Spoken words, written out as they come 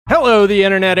Hello, the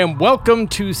internet, and welcome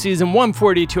to season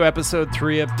 142, episode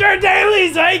 3 of Der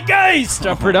Daily Zeitgeist,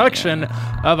 a production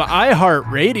of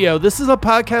iHeartRadio. This is a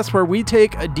podcast where we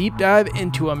take a deep dive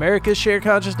into America's shared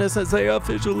consciousness and say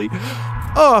officially,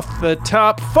 off the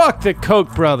top, fuck the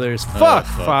Koch brothers, fuck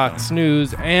Fox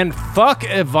News, and fuck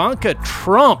Ivanka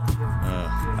Trump.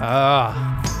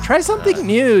 Try something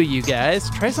new, you guys.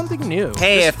 Try something new.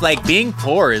 Hey, if being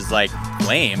poor is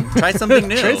lame, try something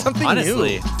new. Try something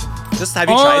honestly. new. Just have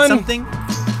you tried something?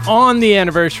 On the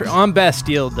anniversary, on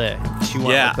Bastille Day, she went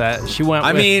with that. She went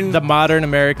with the modern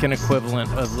American equivalent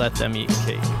of let them eat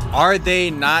cake. Are they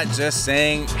not just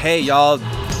saying, hey, y'all,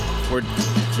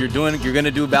 you're gonna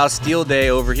do Bastille Day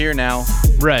over here now?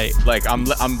 Right. We're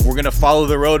gonna follow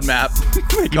the roadmap.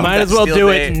 You might as well do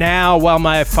it now while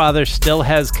my father still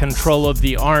has control of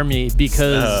the army,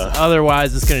 because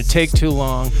otherwise it's gonna take too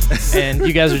long, and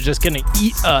you guys are just gonna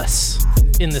eat us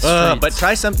in the streets. But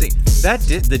try something.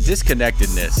 The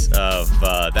disconnectedness of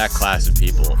that class of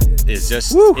people is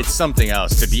just, it's something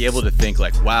else to be able to think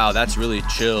wow, that's really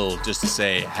chill, just to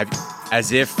say,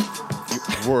 as if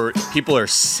people are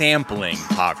sampling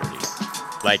poverty.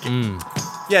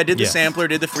 Yeah, did the sampler,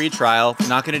 did the free trial.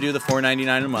 Not going to do the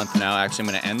 $4.99 a month now. Actually, I'm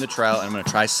going to end the trial, and I'm going to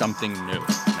try something new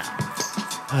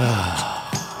now.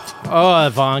 Oh,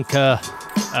 Ivanka.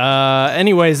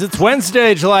 Anyways, it's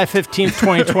Wednesday, July 15th,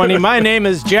 2020. My name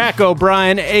is Jack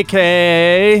O'Brien,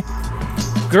 a.k.a.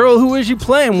 Girl, who is you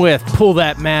playing with? Pull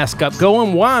that mask up.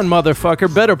 Going Juan,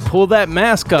 motherfucker. Better pull that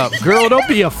mask up. Girl, don't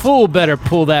be a fool. Better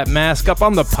pull that mask up.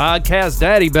 I'm the podcast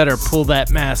daddy. Better pull that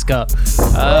mask up.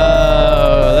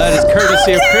 That is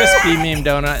courtesy of Crispy Meme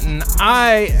Donut. And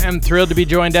I am thrilled to be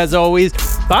joined, as always,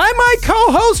 by my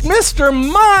co-host, Mr.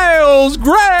 Miles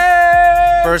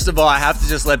Gray. First of all, I have to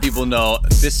just let people know,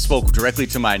 this spoke directly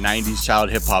to my 90s child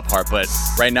hip-hop heart, but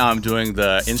right now I'm doing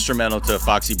the instrumental to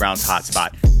Foxy Brown's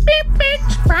Hotspot.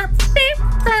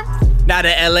 Now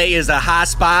that LA is a hot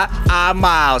spot, I'm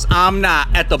Miles, I'm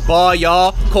not at the bar,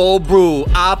 y'all. Cold brew,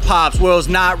 I pops, world's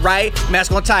not right.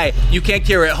 Mask on tight, you can't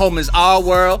cure it. Home is our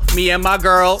world, me and my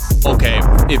girl. Okay,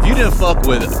 if you didn't fuck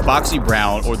with Foxy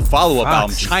Brown or the follow-up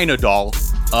album, China Doll,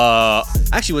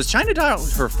 actually, was China Doll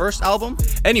her first album?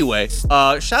 Anyway,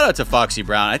 shout out to Foxy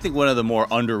Brown. I think one of the more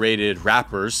underrated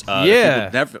rappers. People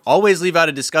never always leave out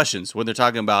of discussions when they're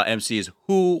talking about MCs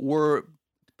who were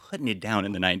putting it down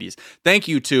in the 90s. Thank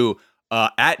you to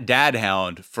at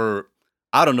Dadhound for,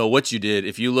 I don't know what you did.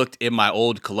 If you looked in my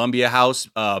old Columbia house,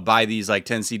 buy these 10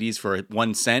 CDs for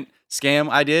 1 cent scam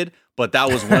I did. But that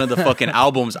was one of the fucking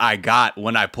albums I got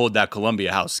when I pulled that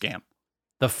Columbia house scam.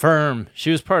 The Firm.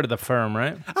 She was part of the Firm,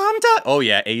 right? Oh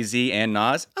yeah, AZ and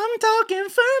Nas. I'm talking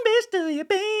firm bitch to you,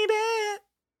 baby.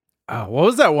 Oh, what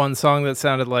was that one song that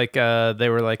sounded like they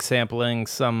were sampling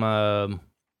some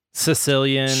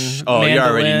Sicilian mandolin? You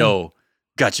already know.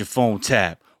 Got your phone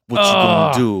tapped. What you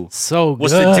gonna do? So good.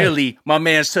 What's the dilly? My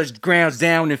man's touched grounds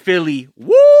down in Philly.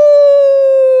 Woo!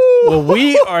 Well,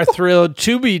 we are thrilled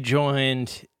to be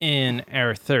joined in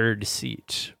our third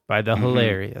seat by the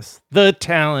hilarious, the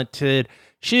talented,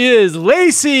 she is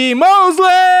Lacey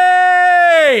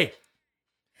Mosley!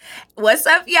 What's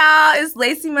up, y'all? It's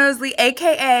Lacey Mosley,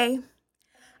 a.k.a.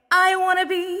 I want to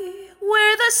be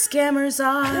where the scammers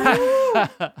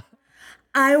are.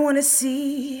 I want to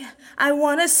see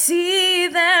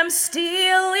them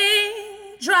stealing,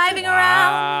 driving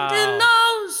around in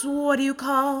those, what do you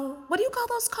call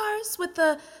those cars with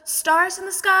the stars in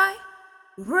the sky?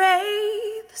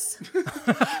 Wraiths.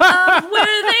 Up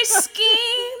where they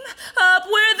scheme, up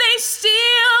where they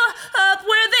steal, up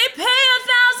where they pay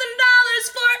 $1,000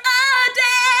 for a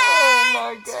day. Oh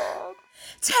my God.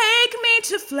 Take me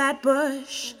to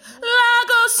Flatbush,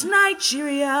 Lagos,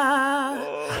 Nigeria.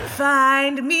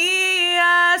 Find me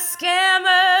a scammer.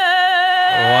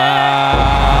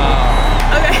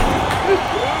 Wow. Okay.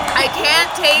 I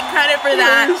can't take credit for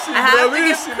that. I have to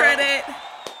give credit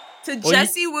to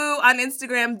Jesse Woo on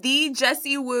Instagram, the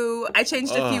Jesse Woo. I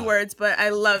changed a few words, but I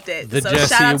loved it. The so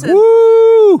Jesse shout out to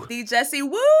Woo. The Jesse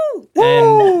Woo.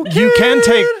 And you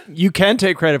can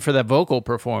take credit for that vocal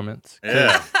performance.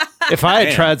 Yeah. If I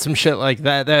had tried some shit like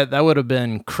that would have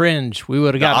been cringe. We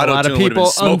would have got a lot of people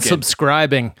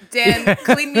unsubscribing. Dan,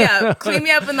 clean me up. Clean me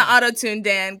up in the auto-tune,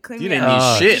 Dan. Clean me up. You didn't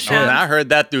need shit, man. I heard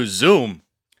that through Zoom.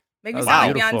 Make me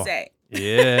sound like Beyonce.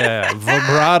 Yeah.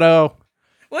 Vibrato.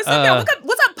 What's up,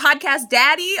 podcast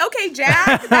daddy? Okay,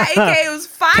 Jack. That AK was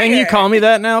fire. Can you call me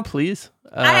that now, please?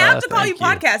 I have to call you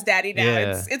podcast daddy now.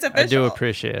 Yeah, it's official. I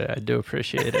do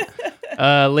appreciate it.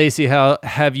 Lacey, how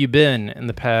have you been in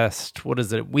the past,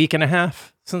 week and a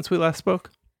half since we last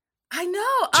spoke? I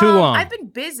know. Too long. I've been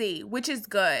busy, which is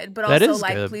good, but that also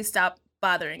good. Please stop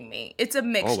bothering me. It's a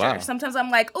mixture. Oh, wow. Sometimes I'm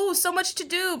like, oh, so much to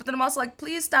do, but then I'm also like,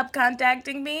 please stop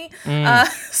contacting me.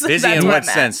 So Busy that's in where what I'm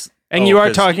at. sense? And you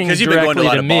are talking because you've been going to a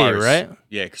lot directly to of me, bars, right?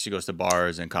 Yeah, because she goes to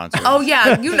bars and concerts. Oh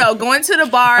yeah, going to the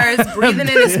bars, breathing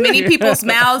in as many people's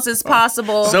mouths as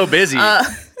possible. So busy.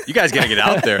 You guys gotta get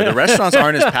out there. The restaurants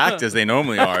aren't as packed as they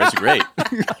normally are. It's great.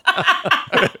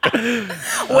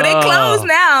 Well, they close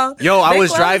now. Yo, I They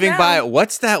was close driving now. by.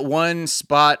 What's that one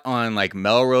spot on like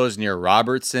Melrose near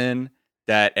Robertson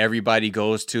that everybody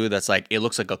goes to? That's like it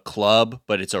looks like a club,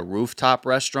 but it's a rooftop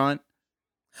restaurant.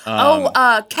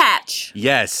 Catch.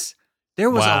 Yes. There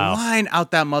was Wow. a line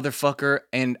out that motherfucker,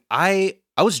 and I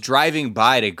was driving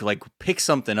by to like pick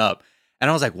something up, and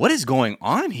I was like, "What is going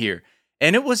on here?"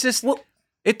 And it was just,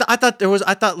 I thought there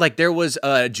was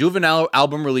a Juvenile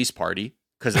album release party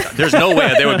because there's no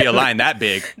way there would be a line that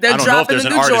big. They're I don't know if dropping there's the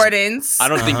an new artist. Jordans. I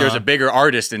don't think there's a bigger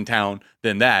artist in town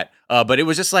than that. But it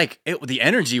was just like the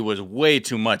energy was way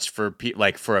too much for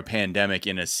for a pandemic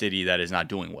in a city that is not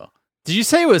doing well. Did you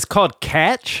say it was called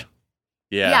Catch?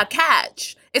 Yeah,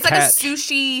 Catch. It's like Catch. a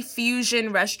sushi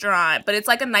fusion restaurant, but it's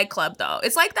like a nightclub though.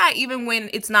 It's like that even when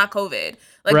it's not COVID.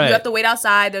 Like Right. you have to wait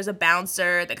outside. There's a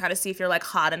bouncer that kind of see if you're like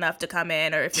hot enough to come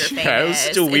in or if you're famous. Yeah, it was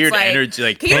such a weird It's energy.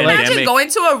 Like can you pandemic. imagine going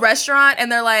to a restaurant and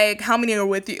they're like, "How many are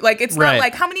with you?" Like it's Right. not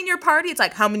like how many in your party. It's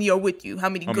like how many are with you? How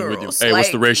many I'm with you. girls? Hey, what's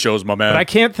the Like, ratios, my man? But I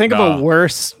can't think of a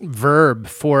worse verb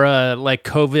for a like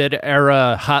COVID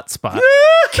era hotspot.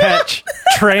 Catch,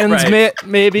 transmit,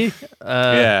 maybe.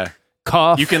 Yeah.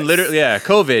 Cough. You can literally,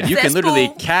 COVID. You can literally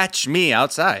Cesspool. catch me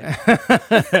outside.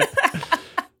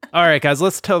 All right, guys,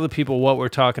 let's tell the people what we're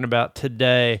talking about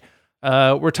today.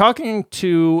 We're talking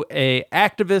to a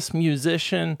activist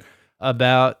musician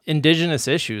about indigenous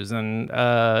issues, and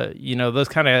those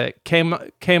kind of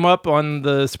came up on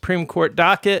the Supreme Court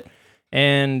docket,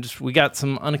 and we got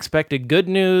some unexpected good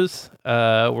news.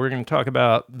 We're going to talk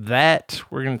about that.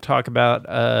 We're going to talk about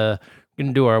we're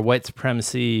going to do our white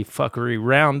supremacy fuckery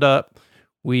roundup.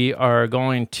 We are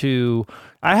going to.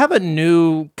 I have a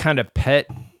new kind of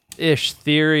pet-ish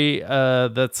theory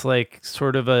that's like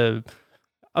sort of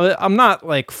I'm not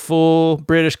like full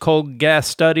British coal gas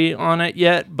study on it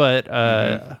yet, but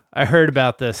I heard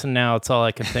about this and now it's all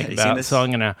I can think You seen about. this? So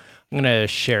I'm gonna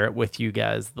share it with you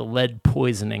guys. The lead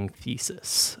poisoning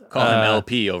thesis. Call him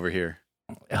LP over here.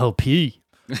 LP.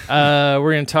 We're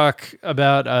going to talk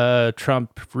about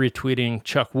Trump retweeting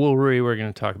Chuck Woolery. We're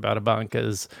going to talk about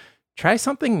Ivanka's Try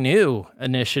Something New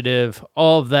initiative.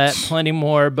 All of that, plenty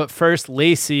more. But first,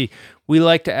 Lacey, we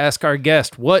like to ask our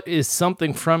guest, what is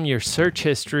something from your search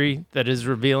history that is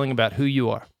revealing about who you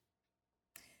are?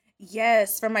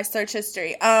 Yes, from my search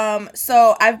history.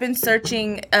 So I've been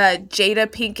searching Jada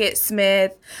Pinkett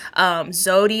Smith,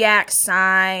 zodiac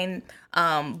sign,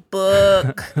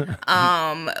 book,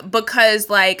 because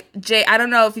like I don't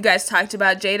know if you guys talked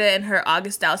about Jada and her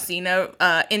August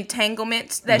Alsina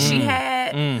entanglement that she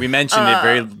had. We mentioned it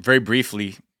very, very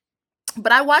briefly.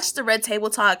 But I watched the Red Table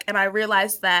Talk and I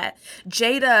realized that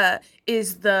Jada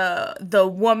is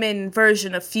the woman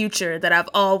version of Future that I've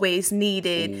always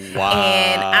needed. Wow.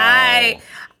 And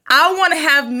I want to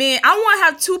have men. I want to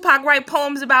have Tupac write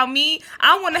poems about me.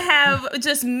 I want to have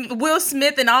just Will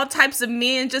Smith and all types of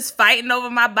men just fighting over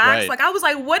my box. Right. Like I was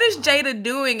like, what is Jada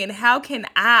doing, and how can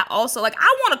I also like?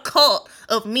 I want a cult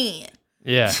of men.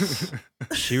 Yeah.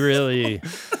 She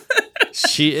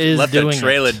is Left doing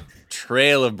a it.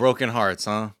 trail of broken hearts,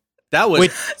 huh? That was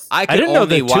Wait, I I could didn't know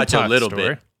only the watch a Tupac little story.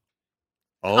 bit.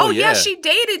 Oh yeah, she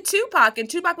dated Tupac, and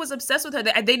Tupac was obsessed with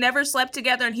her. They never slept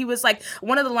together, and he was like,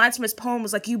 one of the lines from his poem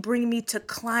was like, "You bring me to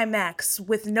climax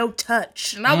with no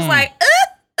touch," and I was like,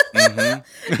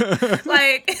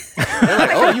 like, They're like,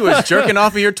 oh, you was jerking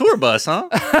off of your tour bus, huh?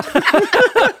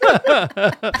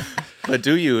 But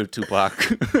do you, Tupac?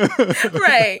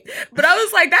 right. But I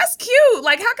was like, that's cute.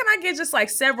 Like, how can I get just like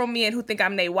several men who think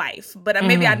I'm their wife, but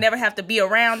maybe I never have to be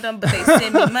around them, but they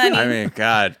send me money. I mean,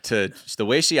 God, to the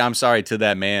way I'm sorry to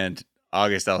that man,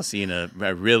 August Alsina,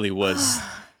 really was.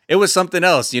 It was something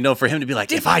else, for him to be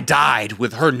like, if I died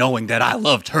with her knowing that I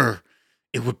loved her,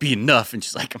 it would be enough. And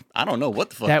she's like, I don't know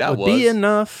what the fuck that would be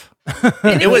enough.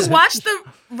 And if you watch the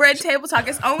Red Table Talk,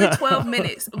 it's only 12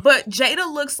 minutes. But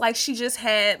Jada looks like she just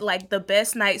had like the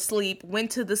best night's sleep,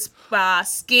 went to the spa,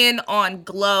 skin on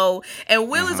glow. And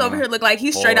Will is over here look like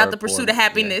he's straight out the Pursuit of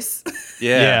Happiness.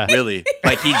 Yeah, really.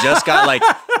 Like he just got like,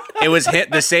 it was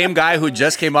the same guy who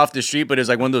just came off the street, but it was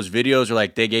like one of those videos where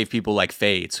like they gave people like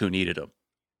fades who needed them.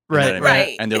 You know what I mean?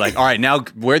 Right. And they're like, all right, now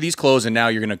wear these clothes and now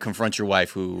you're going to confront your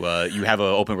wife who you have an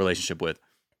open relationship with.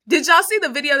 Did y'all see the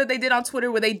video that they did on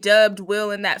Twitter where they dubbed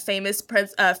Will in that famous Fresh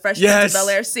Prince of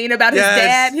Bel-Air scene about his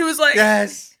dad? He was like,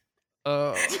 yes.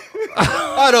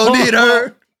 I don't need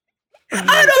her.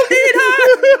 I don't need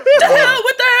her. The hell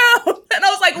with the hell. And I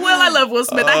was like, Will, I love Will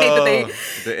Smith. I hate that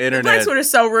the internet. Black Twitter is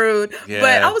so rude. Yeah.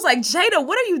 But I was like, Jada,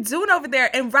 what are you doing over there?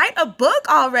 And write a book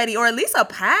already, or at least a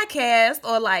podcast,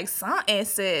 or like something,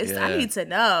 sis. Yeah. I need to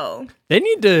know. They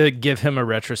need to give him a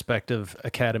retrospective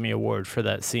Academy Award for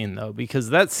that scene, though, because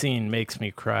that scene makes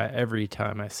me cry every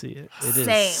time I see it. It is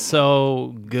Same.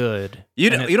 so good. You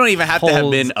don't even have to have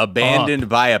been abandoned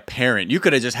by a parent. You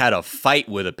could have just had a fight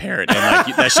with a parent, and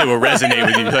like that shit would resonate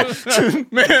with you.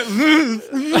 Like, man.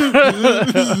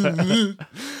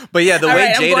 But yeah, the All way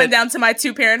right, Jada. I'm going down to my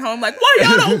 2-parent home. Like, why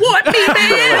y'all don't want me,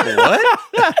 man?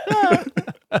 What?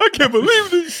 I can't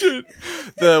believe this shit.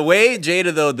 The way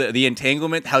Jada, though, the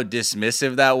entanglement, how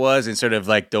dismissive that was, and sort of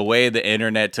like the way the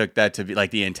internet took that to be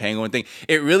like the entanglement thing,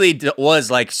 it really was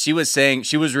like she was saying,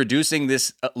 she was reducing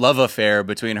this love affair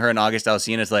between her and August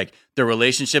Alsina as like the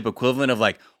relationship equivalent of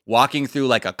like walking through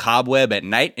like a cobweb at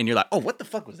night, and you're like, oh, what the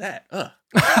fuck was that? Ugh.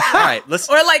 All right, let's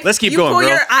keep going, pull bro.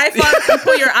 your iPhone, you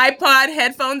pull your iPod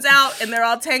headphones out, and they're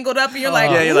all tangled up, and you're like,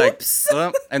 yeah, you're oops. like,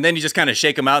 well, and then you just kind of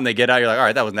shake them out, and they get out. You're like, all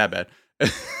right, that wasn't that bad.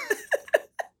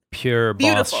 Pure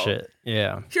Beautiful. boss shit.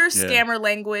 Yeah. Pure scammer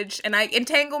language, and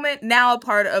entanglement now a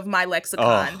part of my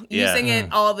lexicon. yeah. Using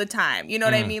it all the time. You know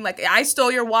what I mean? Like, I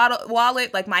stole your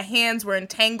wallet, like my hands were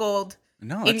entangled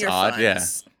No, in that's your odd.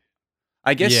 funds. Yeah.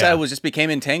 I guess Yeah. I just became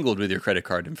entangled with your credit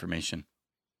card information.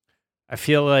 I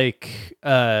feel like,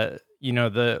 the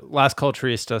Las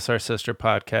Culturistas, our sister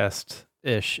podcast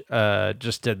ish,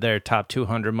 just did their top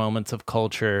 200 moments of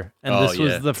culture. And this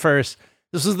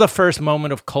was the first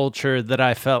moment of culture that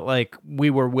I felt like we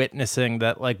were witnessing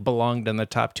that like belonged in the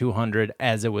top 200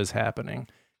 as it was happening.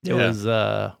 It was,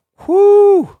 it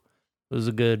was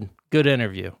a good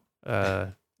interview.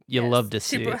 You love to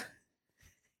see it.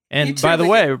 And by the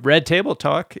way, Red Table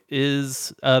Talk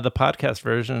is the podcast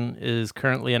version is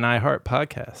currently an iHeart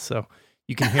podcast, so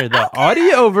you can hear the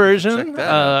audio version. Check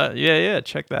that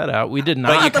Check that out. We did not.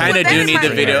 But you kind of do need the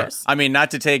video. ears. I mean,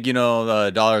 not to take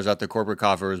dollars out the corporate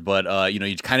coffers, but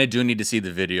you kind of do need to see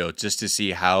the video just to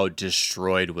see how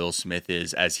destroyed Will Smith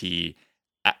is as he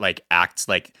acts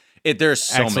like it. There's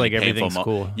so Acts many like painful everything's moments.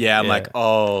 cool. Yeah, I'm like,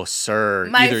 oh, sir,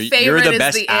 My either you're favorite the is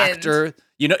best the end. actor.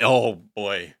 Oh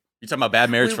boy, you talking about Bad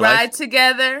Marriage We for Life? ride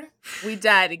together, we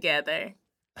die together.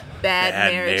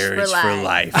 Bad marriage for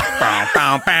life.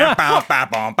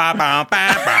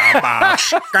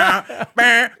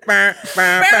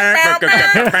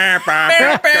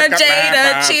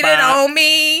 Jada cheated on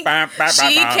me.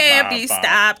 She can't be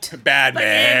stopped. Bad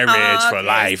marriage for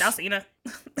life. Alsina.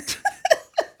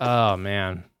 Oh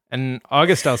man, and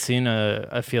August Alsina,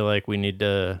 I feel like we need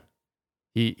to.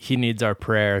 He needs our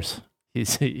prayers. He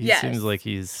seems like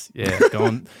he's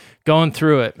going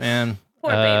through it, man.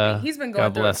 Poor baby. He's been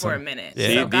going through it for a minute. Yeah.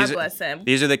 So God bless him.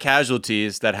 These are the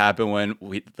casualties that happen when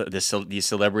these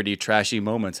celebrity trashy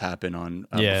moments happen on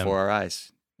before our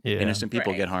eyes. Yeah. Innocent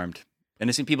people get harmed.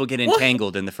 Innocent people get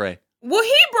entangled in the fray. Well,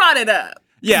 he brought it up.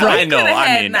 Yeah, Right. I know. Coulda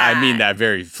had I mean nine. that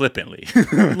very flippantly.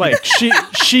 Like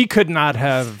she could not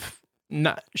have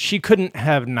she couldn't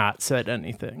have not said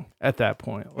anything at that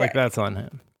point. Like Right. that's on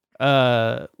him.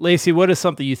 Lacey, what is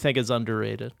something you think is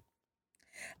underrated?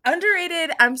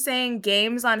 Underrated, I'm saying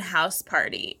games on House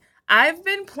Party. I've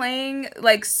been playing,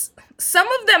 like, some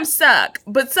of them suck,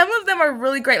 but some of them are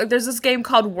really great. Like, there's this game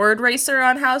called Word Racer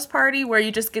on House Party where you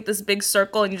just get this big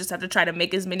circle and you just have to try to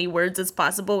make as many words as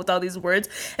possible with all these words.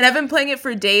 And I've been playing it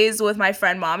for days with my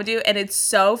friend Mamadou, and it's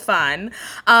so fun.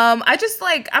 I'm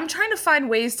trying to find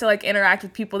ways to, like, interact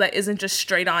with people that isn't just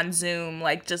straight on Zoom,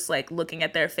 like, just, like, looking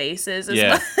at their faces as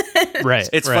Yeah. much. Right.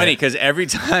 It's funny because every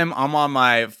time I'm on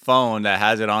my phone that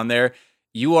has it on there,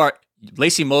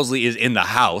 Lacey Mosley is in the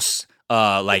house.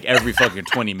 Like every fucking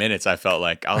 20 minutes, I felt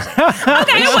like I was like,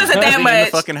 Okay, it wasn't that in the much.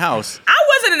 fucking house. I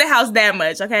wasn't in the house that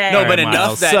much, okay? No, but Miles,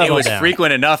 enough that it settle was down.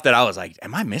 frequent enough that I was like,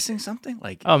 am I missing something?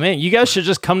 Like, Oh man, you guys should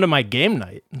just come to my game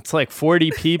night. It's like 40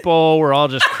 people. We're all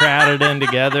just crowded in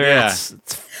together. Yeah. It's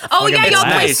Oh, fucking yeah, y'all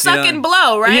play nice, Suck you know? and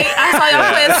Blow, right? I saw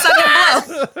y'all play Suck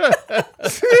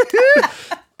and Blow.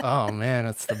 oh man,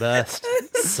 it's the best.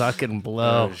 Suck and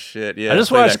blow. oh shit, yeah. I just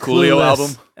play watched that Coolio Clueless,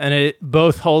 album. and it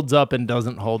both holds up and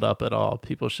doesn't hold up at all.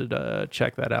 People should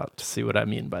check that out to see what I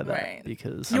mean by that. Right.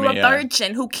 Because You're mean, a yeah.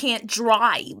 virgin who can't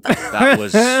drive. That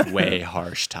was way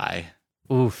harsh, Ty.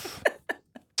 oof.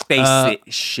 Face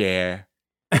it, share.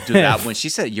 Do that when she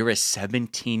said you're a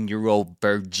 17-year-old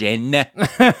virgin.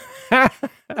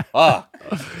 Oh,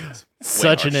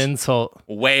 Such an harsh. insult.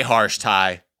 way harsh,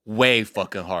 Ty. Way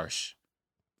fucking harsh.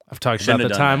 I've talked Shouldn't about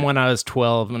the have done time that. when I was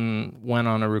 12 and went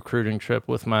on a recruiting trip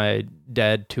with my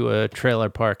dad to a trailer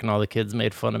park, and all the kids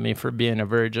made fun of me for being a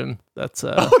virgin. That's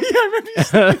Oh yeah, I remember you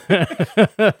saying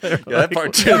that. Yeah, that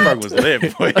part was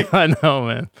lit, boy. I know,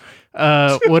 man.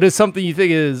 What is something you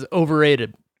think is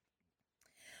overrated?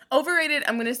 Overrated,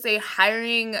 I'm going to say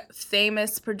hiring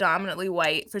famous, predominantly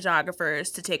white photographers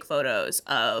to take photos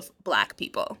of Black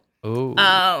people. Oh.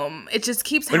 It just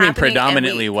keeps What do you mean happening.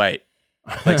 predominantly white?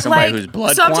 Like somebody whose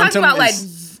blood so I'm quantum talking about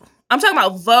is I'm talking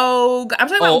about Vogue. I'm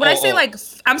talking about when I say oh.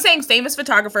 I'm saying famous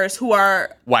photographers who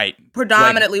are white.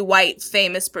 predominantly white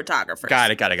famous photographers. Got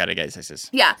it. Yes.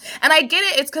 Yeah, and I get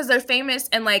it. It's because they're famous,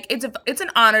 and like it's an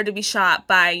honor to be shot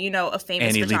by a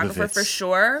famous Annie photographer Leibovitz. for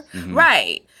sure, Mhm.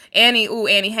 right? Annie,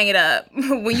 hang it up.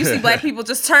 When you see Black people,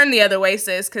 just turn the other way,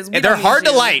 sis, because They're hard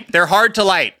to light. They're hard to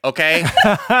light, okay?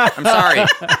 I'm sorry.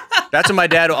 That's what my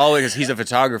dad would always, he's a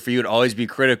photographer, he would always be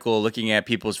critical looking at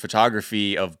people's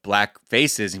photography of Black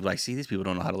faces. He'd be like, see, these people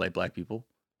don't know how to light Black people.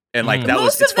 And like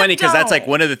it's funny because that's like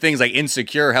one of the things like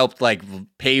Insecure helped like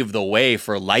pave the way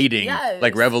for lighting,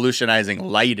 like revolutionizing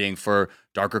lighting for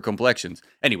darker complexions.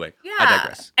 Anyway, I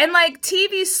digress. And like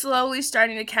TV's slowly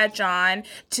starting to catch on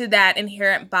to that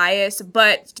inherent bias,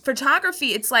 but photography,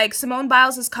 it's like Simone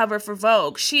Biles' cover for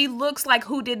Vogue. She looks like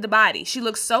Who Did the Body. She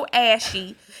looks so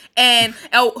ashy. And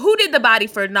Who Did the Body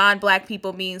for non-Black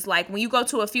people means like when you go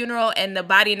to a funeral and the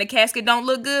body in the casket don't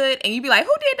look good, and you be like,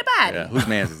 who did the body? Yeah, whose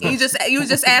man's is this? You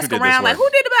just ask around like, who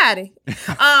did the body?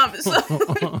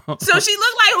 So she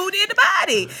looked like Who Did the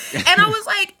Body? And I was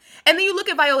like, and then you look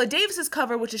at Viola Davis's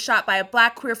cover, which is shot by a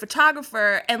Black queer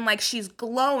photographer, and like she's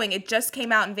glowing. It just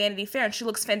came out in Vanity Fair, and she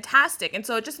looks fantastic. And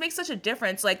so it just makes such a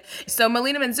difference. Like, so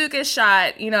Melina Manzukis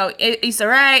shot, Issa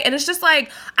Rae, and it's just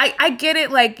like I get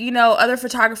it. Like, other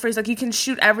photographers, like you can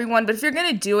shoot everyone, but if you're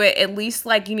gonna do it, at least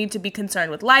like you need to be concerned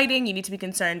with lighting. You need to be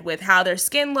concerned with how their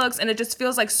skin looks. And it just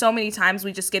feels like so many times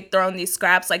we just get thrown these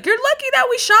scraps. Like, you're lucky that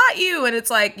we shot you, and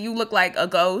it's like you look like a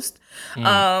ghost.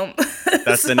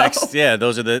 That's the next. Yeah,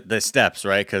 those are the steps,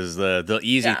 right? Because the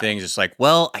easy thing is just like,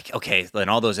 well, okay. In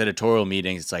all those editorial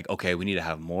meetings, it's like, okay, we need to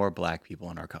have more Black people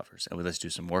on our covers, and let's do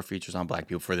some more features on Black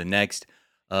people for the next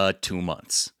 2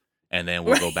 months, and then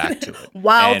we'll go back to it.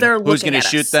 While and they're looking who's going to at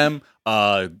shoot us. them?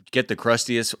 Get the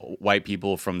crustiest white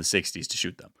people from the '60s to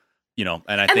shoot them. And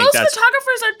I think those that's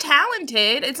photographers are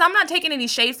talented. I'm not taking any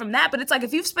shade from that, but it's like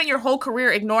if you've spent your whole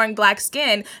career ignoring Black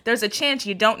skin, there's a chance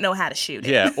you don't know how to shoot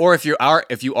it. yeah. Or if you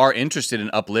are interested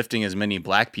in uplifting as many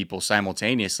Black people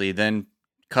simultaneously, then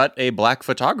cut a Black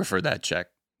photographer that check.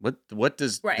 What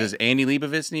does Annie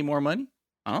Leibovitz need more money?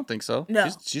 I don't think so. No.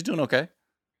 She's doing okay.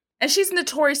 And she's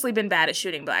notoriously been bad at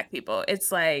shooting Black people.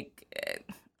 It's like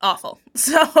awful.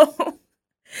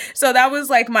 So that was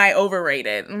like my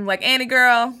overrated. I'm like, Annie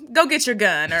girl, go get your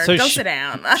gun or go sit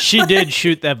down. She did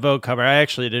shoot that Vogue cover. I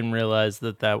actually didn't realize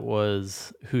that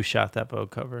was who shot that Vogue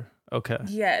cover. Okay.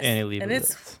 Yes. Annie Leibovitz. And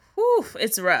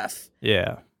it's rough.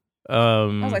 Yeah. I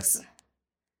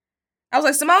was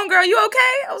like, Simone girl, you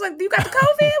okay? I was like, you got the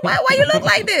COVID? Why you look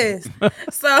like this?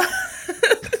 So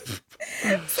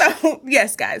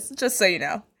yes, guys, just so you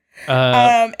know.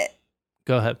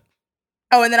 Go ahead.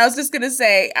 Oh, and then I was just going to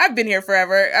say, I've been here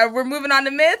forever. We're moving on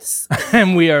to myths.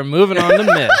 And we are moving on to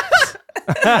myths.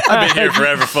 I've been here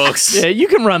forever, folks. Yeah, you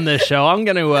can run this show. I'm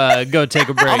going to go take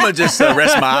a break. I'm going to just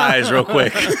rest my eyes real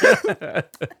quick.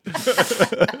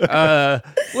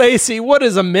 Lacey, what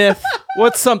is a myth?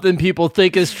 What's something people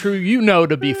think is true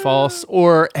to be false?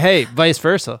 Or, hey, vice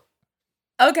versa.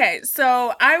 Okay,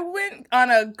 so I went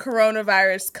on a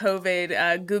coronavirus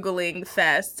COVID Googling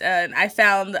fest, and I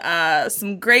found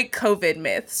some great COVID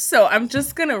myths. So I'm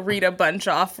just going to read a bunch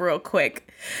off real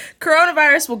quick.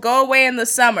 Coronavirus will go away in the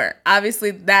summer.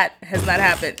 Obviously, that has not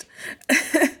happened.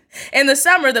 In the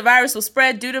summer, the virus will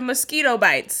spread due to mosquito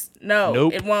bites.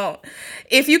 No, It won't.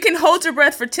 If you can hold your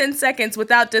breath for 10 seconds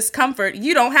without discomfort,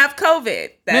 you don't have COVID.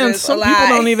 That is some a lie.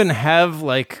 people don't even have,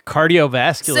 like,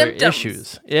 cardiovascular Symptoms.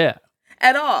 issues. Yeah.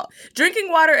 At all.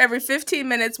 Drinking water every 15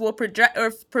 minutes will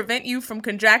prevent you from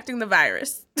contracting the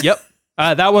virus. Yep.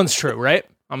 That one's true, right?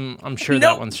 I'm sure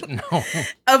that one's true. No.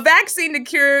 A vaccine to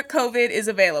cure COVID is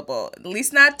available. At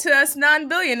least not to us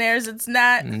non-billionaires. It's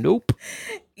not. Nope.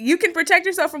 You can protect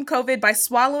yourself from COVID by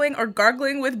swallowing or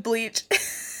gargling with bleach.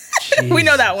 We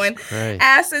know that one. Christ.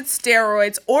 Acid,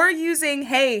 steroids, or using,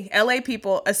 LA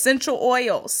people, essential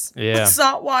oils. Yeah.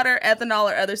 Salt water,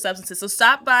 ethanol, or other substances. So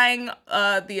stop buying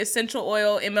the essential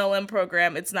oil MLM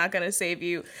program. It's not going to save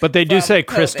you. But they do say COVID.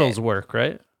 crystals work,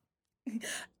 right?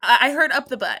 I heard up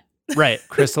the butt. Right.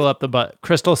 Crystal up the butt.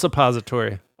 Crystal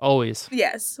suppository. Always.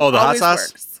 Yes. Oh, the hot always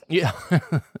sauce? works. Yeah.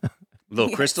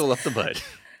 Little crystal up the butt.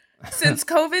 Since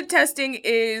COVID testing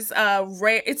is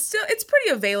rare, it's pretty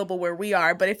available where we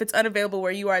are. But if it's unavailable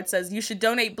where you are, it says you should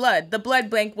donate blood. The blood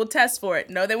bank will test for it.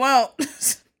 No, they won't.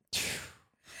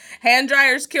 Hand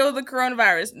dryers kill the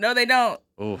coronavirus. No, they don't.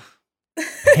 Oof.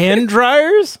 Hand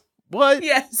dryers? What?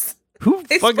 Yes.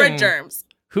 They spread germs.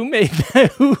 Who made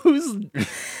that?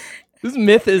 Whose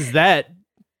myth is that?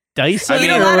 Dyson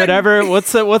or whatever?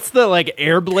 What's the like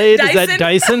air blade? Dyson? Is that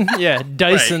Dyson? Yeah,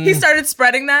 Dyson. Right. He started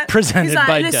spreading that. Presented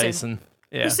by Dyson.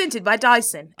 Yeah. Presented by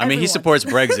Dyson. I mean, he supports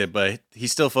Brexit, but he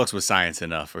still fucks with science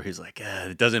enough where he's like,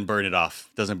 it doesn't burn it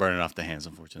off. Doesn't burn it off the hands,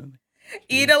 unfortunately.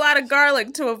 Eat a lot of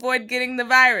garlic to avoid getting the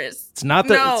virus. It's not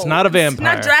it's not a vampire. It's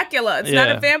not Dracula. It's not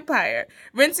a vampire.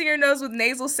 Rinsing your nose with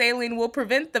nasal saline will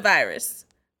prevent the virus.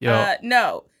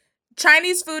 No.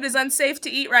 Chinese food is unsafe to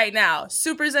eat right now.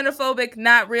 Super xenophobic,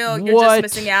 not real. You're just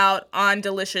missing out on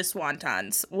delicious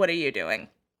wontons. What are you doing?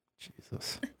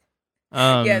 Jesus.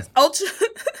 Yes. Ultra.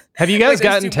 Have you guys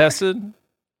gotten tested?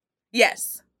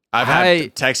 Yes. I've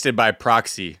had texted by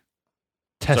proxy.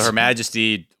 So Her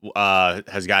Majesty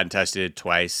has gotten tested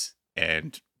twice,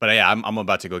 but yeah, I'm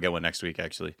about to go get one next week.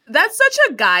 Actually, that's such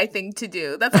a guy thing to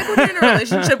do. That's like when you're in a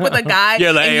relationship with a guy,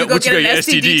 yeah, like, and you go get an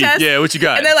STD test. Yeah, what you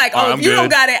got? And they're like, "Oh, if you don't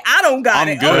got it, I don't got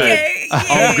it." Good. Okay,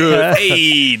 I'm good.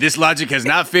 Hey, this logic has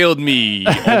not failed me.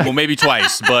 Well, maybe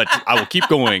twice, but I will keep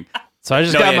going. So I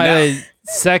just got my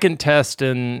second test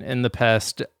in the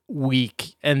past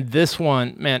week, and this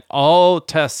one, man, all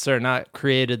tests are not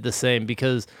created the same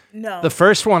because the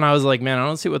first one I was like, man, I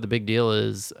don't see what the big deal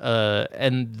is,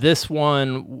 and this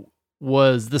one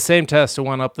was the same test. It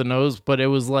went up the nose, but it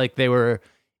was like they were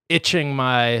itching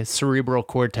my cerebral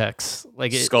cortex,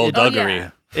 like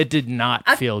skullduggery. It did not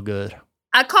feel good.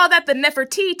 I call that the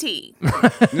Nefertiti.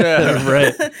 Yeah,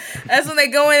 right. That's when they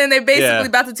go in and they basically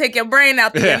about to take your brain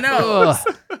out through your nose.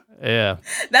 Yeah.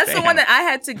 That's the one that I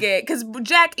had to get. Because,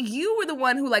 Jack, you were the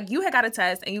one who, like, you had got a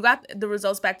test and you got the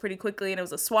results back pretty quickly and it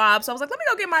was a swab. So I was like, let me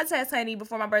go get my test, honey,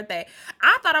 before my birthday.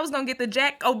 I thought I was going to get the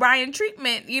Jack O'Brien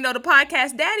treatment, the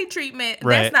podcast daddy treatment.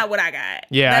 Right. That's not what I got.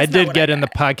 Yeah, I did get in the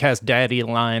podcast daddy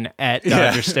line at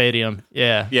Dodger Stadium.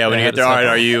 Yeah. Yeah, when you get there, all right,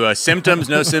 are you symptoms,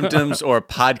 no symptoms, or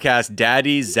podcast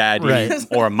daddy, zaddy,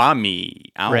 or mommy?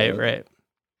 Ow. Right.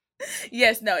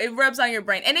 Yes, no, it rubs on your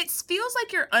brain. And it feels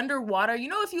like you're underwater. You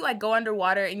know, if you like go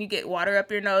underwater and you get water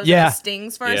up your nose and it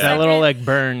stings for a second? That little like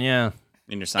burn, in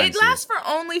your science. It lasts for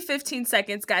only 15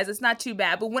 seconds, guys. It's not too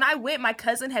bad. But when I went, my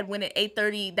cousin had went at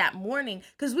 8:30 that morning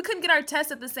because we couldn't get our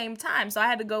test at the same time. So I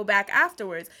had to go back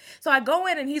afterwards. So I go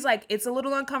in and he's like, it's a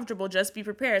little uncomfortable. Just be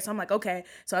prepared. So I'm like, okay.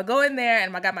 So I go in there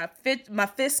and I got my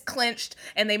fist clenched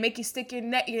and they make you stick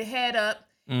your head up.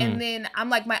 And then I'm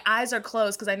like, my eyes are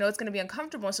closed because I know it's going to be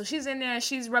uncomfortable. So she's in there and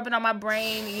she's rubbing on my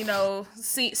brain,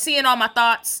 seeing all my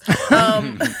thoughts.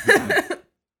 And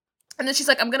then she's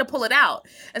like, I'm going to pull it out.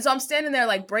 And so I'm standing there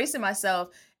like bracing myself.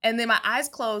 And then my eyes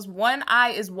closed. One eye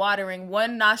is watering.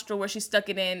 One nostril where she stuck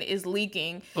it in is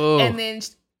leaking. Oh. And then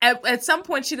at some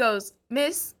point she goes,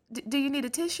 Miss, do you need a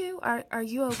tissue? Are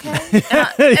you okay?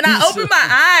 And I opened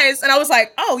my eyes and I was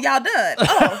like, oh, y'all done.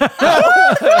 Oh.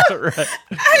 Right.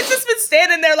 I had just been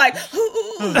standing there like,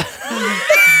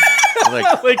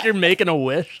 like you're making a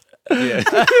wish. Yeah.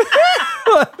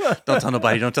 Don't tell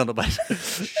nobody.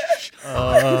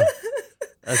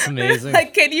 That's amazing.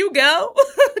 Like, can you go?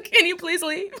 Can you please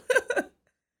leave?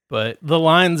 But the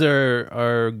lines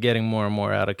are getting more and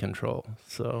more out of control.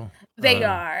 So they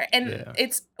are. And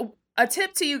it's a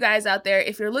tip to you guys out there,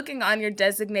 if you're looking on your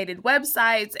designated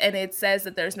websites and it says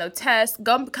that there's no test,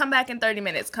 come back in 30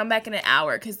 minutes, come back in an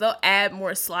hour, because they'll add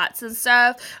more slots and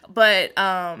stuff. But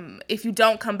if you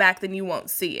don't come back, then you won't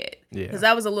see it. Because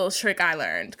that was a little trick I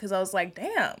learned, because I was like,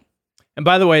 damn. And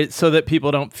by the way, so that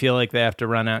people don't feel like they have to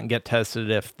run out and get tested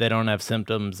if they don't have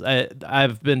symptoms,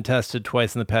 I've been tested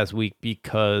twice in the past week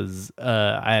because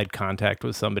I had contact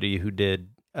with somebody who did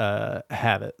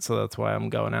have it. So that's why I'm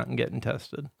going out and getting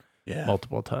tested. Yeah.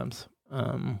 Multiple times.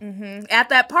 At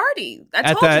that party.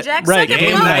 I told you, Jack, second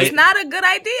blow is not a good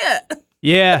idea.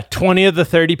 Yeah, 20 of the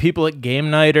 30 people at game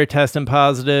night are testing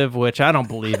positive, which I don't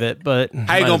believe it, but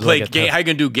how you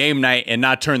gonna do game night and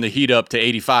not turn the heat up to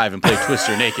 85 and play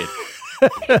Twister naked?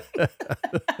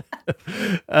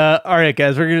 All right,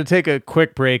 guys, we're going to take a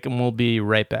quick break and we'll be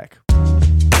right back.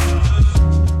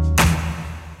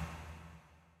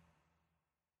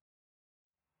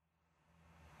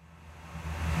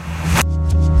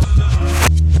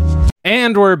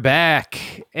 And we're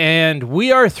back, and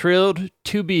we are thrilled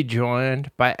to be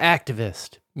joined by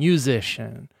activist,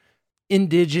 musician,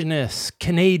 Indigenous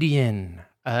Canadian.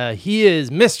 He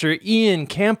is Mr. Ian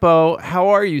Campo. How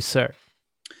are you, sir?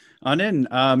 On in.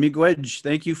 Miguel,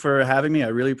 thank you for having me. I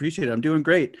really appreciate it. I'm doing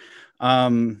great.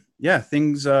 Yeah,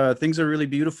 things are really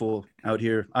beautiful out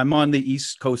here. I'm on the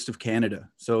east coast of Canada,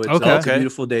 so it's a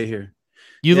beautiful day here.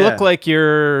 You look like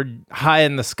you're high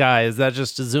in the sky. Is that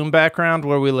just a Zoom background?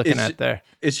 What are we looking at there?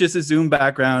 It's just a Zoom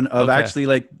background of actually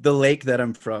like the lake that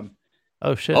I'm from.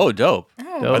 Oh, shit. Oh, dope.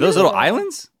 Are those little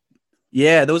islands?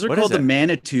 Yeah, those are called the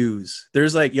Manitous.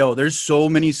 There's there's so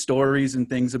many stories and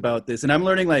things about this. And I'm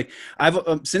learning, I've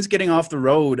since getting off the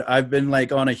road, I've been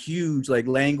on a huge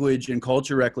language and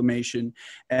culture reclamation.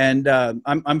 And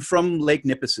I'm from Lake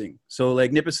Nipissing. So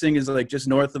Nipissing is just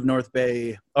north of North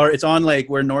Bay, or it's on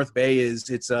where North Bay is.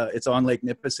 It's on Lake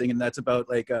Nipissing, and that's about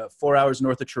 4 hours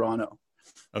north of Toronto.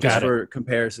 Okay. Just for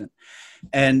comparison.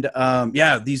 And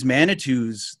these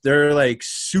Manitous, they're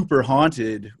super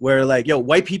haunted, where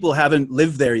white people haven't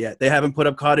lived there yet. They haven't put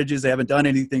up cottages, they haven't done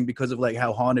anything because of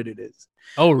how haunted it is.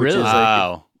 Oh, really?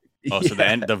 Wow. So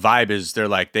the vibe is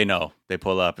they know. They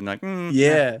pull up and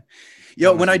yeah.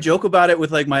 When I joke about it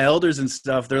with my elders and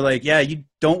stuff, they're you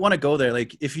don't want to go there.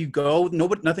 If you go,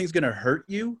 nothing's gonna hurt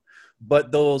you,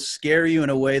 but they'll scare you in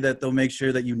a way that they'll make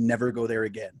sure that you never go there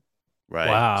again. Right.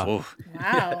 Wow.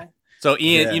 Wow. So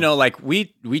Ian,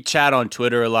 we chat on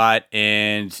Twitter a lot,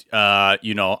 and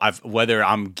whether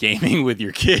I'm gaming with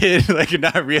your kid, you're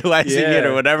not realizing it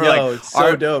or whatever. It's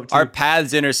so dope. Our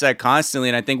paths intersect constantly,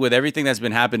 and I think with everything that's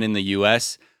been happening in the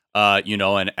U.S.,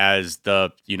 and as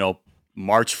the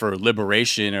march for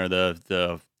liberation or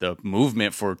the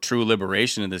movement for true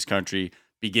liberation in this country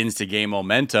begins to gain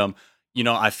momentum,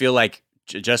 I feel like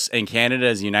just in Canada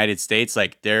as the United States,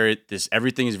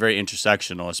 everything is very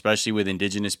intersectional, especially with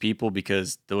Indigenous people,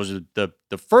 because those are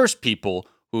the first people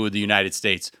who the United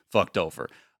States fucked over,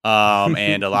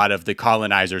 and a lot of the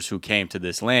colonizers who came to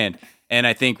this land. And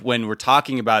I think when we're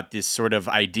talking about this sort of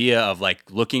idea of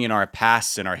looking in our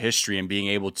pasts and our history and being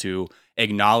able to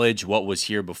acknowledge what was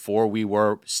here before, we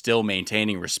were still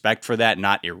maintaining respect for that,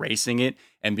 not erasing it,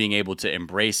 and being able to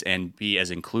embrace and be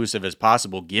as inclusive as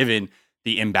possible, given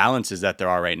the imbalances that there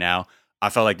are right now. I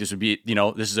felt like this would be,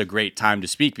 this is a great time to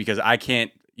speak, because I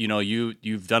can't,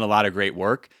 you've done a lot of great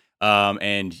work,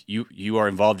 and you are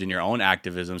involved in your own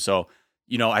activism. So,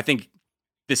 I think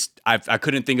I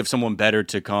couldn't think of someone better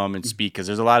to come and speak, because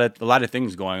there's a lot of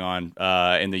things going on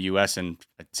in the U.S. and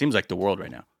it seems like the world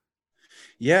right now.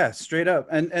 Yeah, straight up.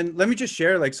 And let me just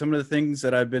share some of the things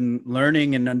that I've been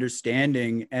learning and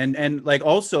understanding, and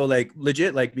also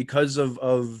legit, because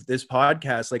of this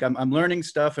podcast, I'm learning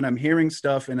stuff and I'm hearing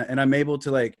stuff, and I'm able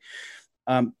to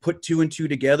put two and two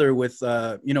together with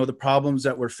the problems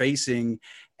that we're facing,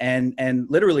 and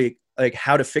literally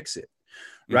how to fix it.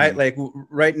 Right. Mm-hmm.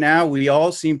 Right now, we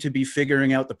all seem to be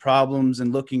figuring out the problems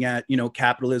and looking at,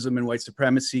 capitalism and white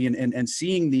supremacy and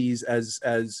seeing these as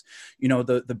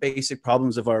the basic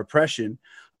problems of our oppression.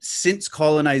 Since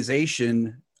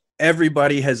colonization,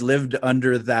 everybody has lived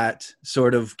under that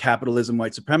sort of capitalism,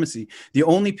 white supremacy. The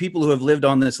only people who have lived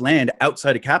on this land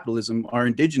outside of capitalism are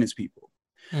Indigenous people.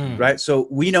 Right. So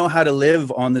we know how to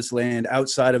live on this land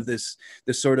outside of this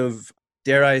sort of,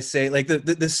 dare I say,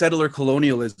 the settler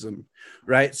colonialism.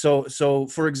 Right. So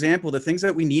for example, the things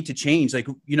that we need to change,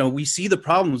 we see the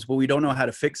problems, but we don't know how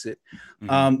to fix it.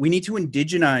 Mm-hmm. We need to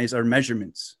indigenize our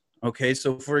measurements. OK,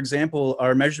 so, for example,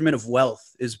 our measurement of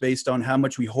wealth is based on how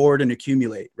much we hoard and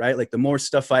accumulate. Right. The more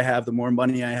stuff I have, the more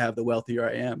money I have, the wealthier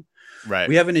I am. Right.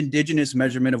 We have an indigenous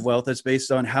measurement of wealth that's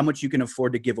based on how much you can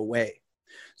afford to give away.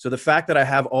 So the fact that I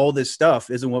have all this stuff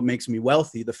isn't what makes me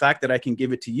wealthy. The fact that I can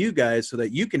give it to you guys so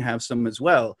that you can have some as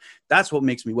well, that's what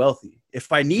makes me wealthy.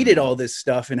 If I needed all this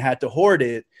stuff and had to hoard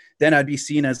it, then I'd be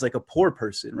seen as a poor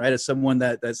person, right? As someone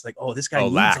that's oh, this guy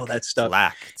needs all that stuff. It's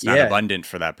lack. It's not abundant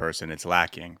for that person. It's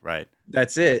lacking, right?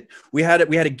 That's it. We had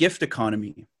a gift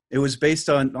economy. It was based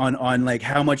on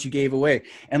how much you gave away.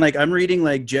 And I'm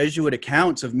reading Jesuit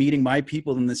accounts of meeting my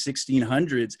people in the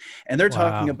 1600s. And they're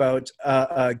talking about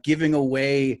giving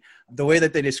away. The way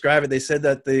that they describe it, they said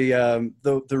that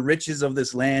the riches of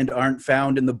this land aren't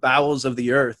found in the bowels of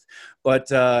the earth, but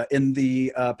in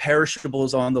the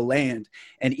perishables on the land.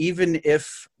 And even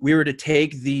if we were to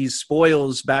take these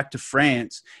spoils back to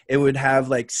France, it would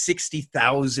have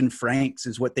 60,000 francs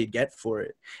is what they'd get for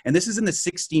it. And this is in the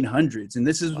 1600s. And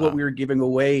this is what we were giving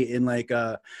away in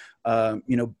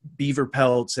beaver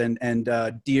pelts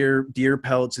and deer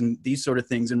pelts and these sort of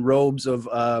things, and robes of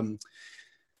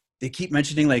they keep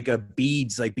mentioning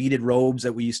beads, beaded robes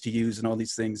that we used to use and all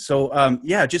these things. So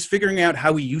just figuring out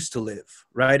how we used to live,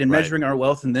 right? And measuring our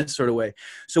wealth in this sort of way.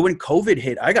 So when COVID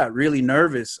hit, I got really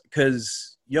nervous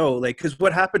because, yo, like, because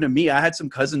what happened to me, I had some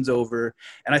cousins over,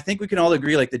 and I think we can all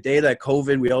agree, like, the day that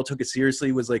COVID, we all took it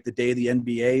seriously, was like the day the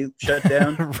NBA shut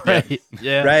down. Right.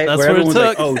 Yeah. Right. That's where what it everyone's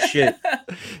like, took. oh shit.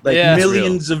 Like Yeah.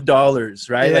 millions of dollars,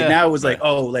 right? Like Yeah. now it was like,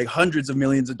 oh, like hundreds of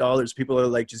millions of dollars. People are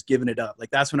like just giving it up. Like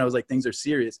that's when I was like, things are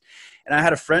serious. And I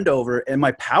had a friend over and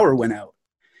my power went out.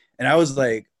 And I was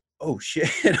like, oh shit.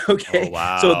 Okay. Oh,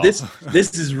 wow. So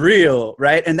this is real,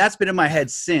 right? And that's been in my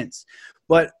head since.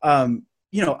 But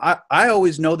you know, I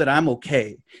always know that I'm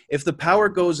okay. If the power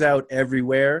goes out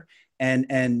everywhere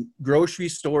and grocery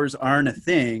stores aren't a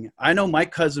thing, I know my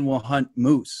cousin will hunt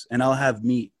moose and I'll have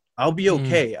meat. I'll be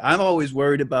okay. I'm always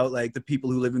worried about like the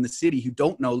people who live in the city who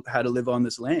don't know how to live on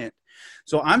this land.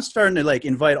 So I'm starting to like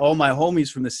invite all my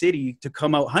homies from the city to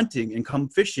come out hunting and come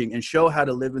fishing and show how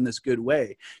to live in this good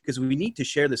way, because we need to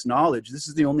share this knowledge. This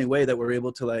is the only way that we're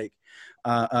able to like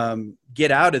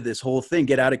get out of this whole thing,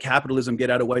 get out of capitalism, get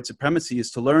out of white supremacy,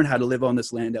 is to learn how to live on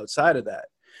this land outside of that.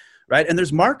 Right. And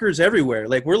there's markers everywhere.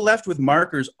 Like we're left with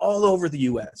markers all over the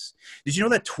US. Did you know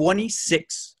that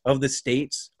 26 of the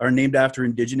states are named after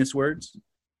indigenous words?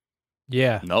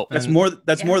 Yeah. Nope. That's more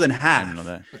than half. I didn't know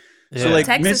that. Yeah. So like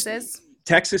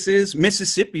Texas is.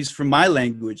 Mississippi's from my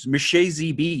language. Mishe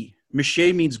ZB.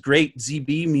 Mishe means great.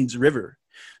 ZB means river.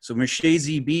 So Mishe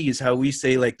ZB is how we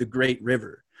say like the Great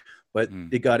River. But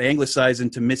it got anglicized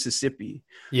into Mississippi.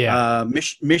 Yeah.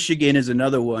 Michigan is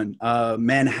another one.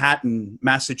 Manhattan,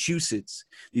 Massachusetts.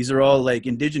 These are all like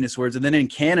indigenous words. And then in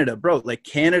Canada, bro, like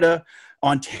Canada,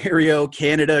 Ontario,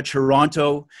 Canada,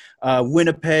 Toronto,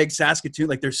 Winnipeg, Saskatoon.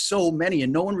 Like there's so many,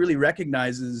 and no one really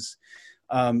recognizes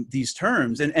these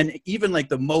terms. And even like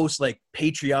the most like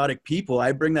patriotic people,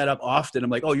 I bring that up often. I'm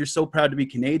like, oh, you're so proud to be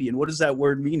Canadian. What does that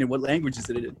word mean? And what language is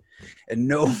it in? And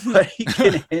nobody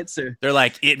can answer. They're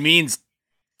like, it means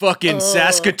fucking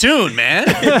Saskatoon, man.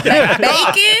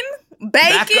 Bacon?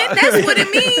 That's what it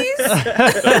means.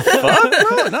 Fuck,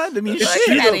 bro. Not to mean It's shit.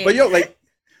 true, though. But yo, like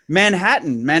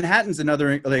Manhattan's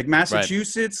another, like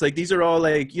Massachusetts, like these are all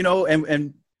like, you know,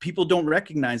 and people don't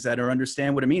recognize that or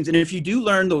understand what it means. And if you do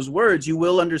learn those words, you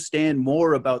will understand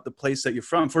more about the place that you're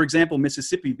from. For example,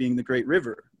 Mississippi being the Great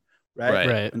River, right?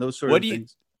 Right. And those sort of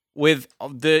things. With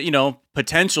the, you know,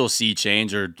 potential sea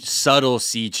change or subtle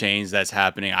sea change that's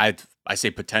happening, I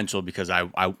say potential because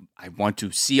I want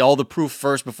to see all the proof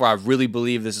first before I really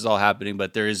believe this is all happening.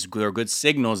 But there are good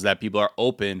signals that people are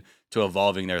open to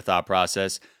evolving their thought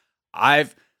process.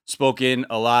 I've spoken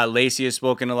a lot. Lacey has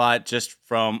spoken a lot just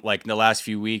from like in the last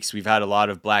few weeks. We've had a lot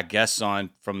of Black guests on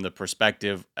from the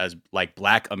perspective as like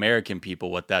Black American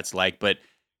people, what that's like. But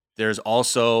there's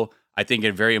also, I think,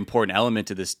 a very important element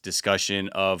to this discussion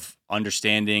of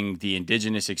understanding the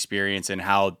indigenous experience and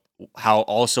how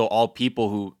also all people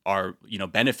who are, you know,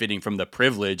 benefiting from the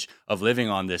privilege of living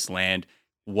on this land,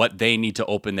 what they need to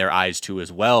open their eyes to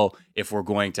as well if we're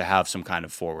going to have some kind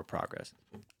of forward progress.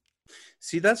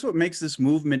 See, that's what makes this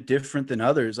movement different than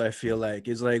others, I feel like,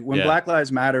 is like when Black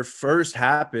Lives Matter first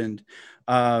happened,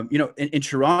 you know, in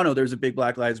Toronto, there's a big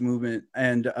Black Lives movement,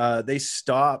 and they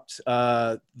stopped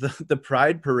the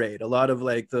Pride Parade. A lot of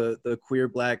like the queer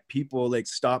Black people like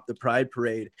stopped the Pride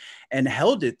Parade and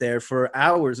held it there for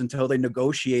hours until they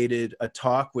negotiated a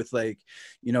talk with like,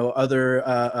 you know, other,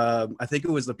 I think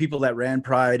it was the people that ran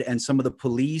Pride and some of the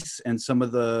police and some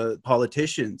of the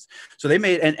politicians. So they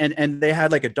made, and they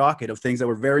had like a docket of things that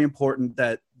were very important,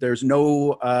 that there's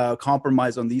no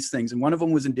compromise on these things. And one of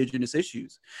them was indigenous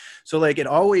issues. So like, it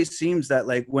always seems that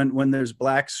like when there's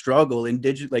Black struggle,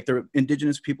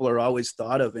 indigenous people are always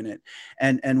thought of in it.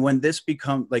 And when this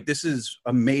becomes like, this is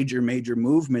a major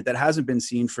movement that hasn't been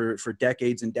seen for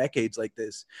decades and decades like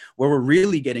this, where we're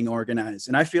really getting organized.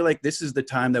 And I feel like this is the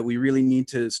time that we really need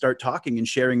to start talking and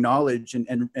sharing knowledge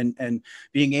and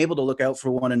being able to look out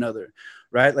for one another,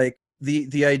 right? Like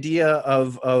the idea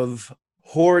of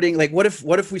hoarding, like what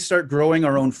if we start growing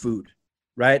our own food,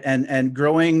 right? And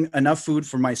growing enough food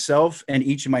for myself and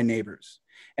each of my neighbors.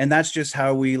 And that's just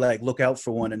how we like look out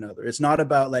for one another. It's not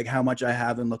about like how much I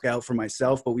have and look out for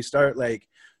myself, but we start like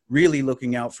really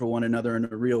looking out for one another in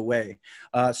a real way.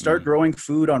 Start growing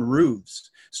food on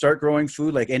roofs, start growing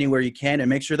food like anywhere you can, and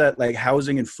make sure that like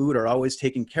housing and food are always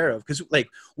taken care of. Because like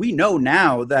we know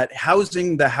now that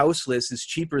housing the houseless is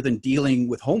cheaper than dealing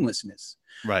with homelessness.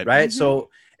 Right. Mm-hmm. So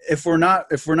if we're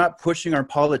not pushing our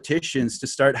politicians to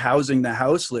start housing the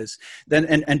houseless, then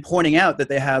and pointing out that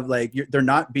they have like they're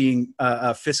not being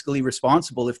fiscally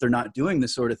responsible if they're not doing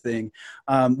this sort of thing,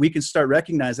 we can start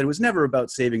recognizing that it was never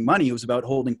about saving money. It was about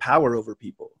holding power over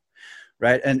people,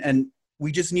 right? And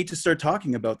we just need to start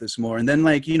talking about this more. And then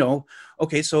like, you know,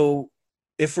 okay, so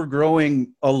if we're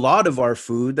growing a lot of our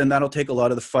food, then that'll take a lot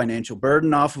of the financial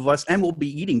burden off of us, and we'll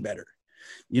be eating better.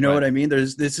 You know what I mean?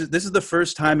 This is the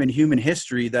first time in human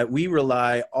history that we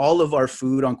rely all of our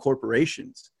food on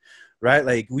corporations, right?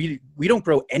 Like we don't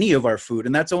grow any of our food,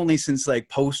 and that's only since like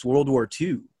post World War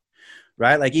II,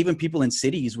 right? Like even people in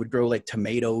cities would grow like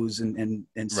tomatoes and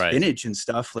spinach and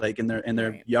stuff like in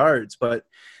their yards, but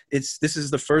this is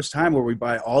the first time where we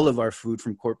buy all of our food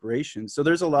from corporations. So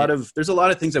there's a lot of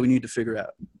things that we need to figure out.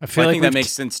 I think that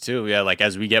makes sense too. Yeah, like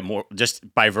as we get more,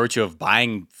 just by virtue of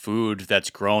buying food that's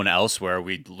grown elsewhere,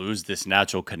 we lose this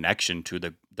natural connection to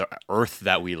the earth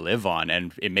that we live on,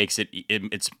 and it makes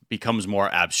it becomes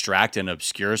more abstract and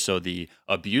obscure. So the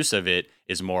abuse of it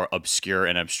is more obscure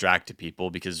and abstract to people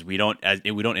because we don't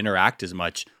interact as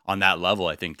much on that level,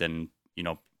 I think, than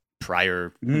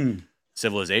prior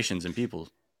civilizations and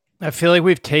peoples. I feel like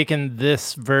we've taken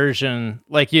this version,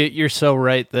 like you're so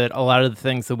right that a lot of the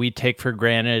things that we take for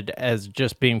granted as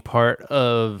just being part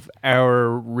of our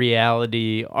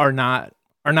reality are not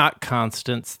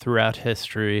constants throughout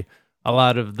history. A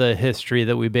lot of the history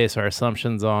that we base our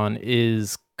assumptions on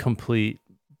is complete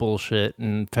bullshit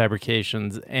and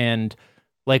fabrications. And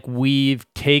like we've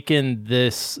taken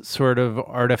this sort of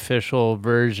artificial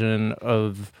version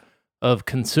of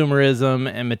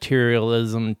consumerism and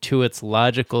materialism to its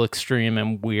logical extreme,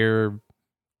 and we're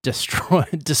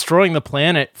destroying the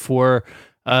planet for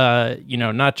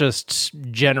not just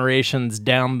generations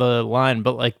down the line,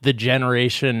 but like the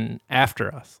generation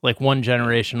after us. Like one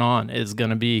generation on is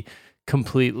going to be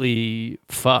completely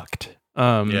fucked.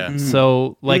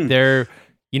 So like a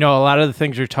lot of the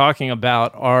things you're talking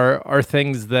about are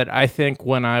things that I think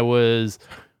when I was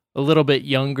a little bit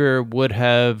younger would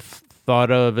have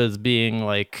thought of as being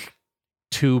like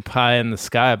too pie in the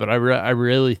sky, but I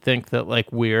really think that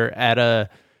like we're at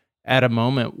a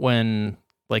moment when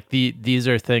like these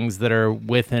are things that are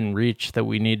within reach that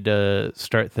we need to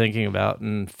start thinking about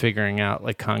and figuring out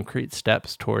like concrete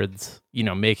steps towards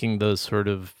making those sort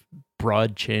of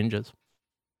broad changes.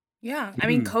 Yeah, I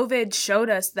mean, COVID showed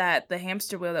us that the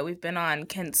hamster wheel that we've been on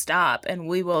can stop and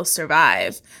we will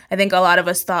survive. I think a lot of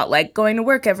us thought like going to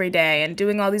work every day and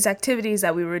doing all these activities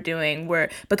that we were doing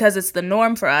because it's the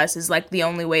norm for us is like the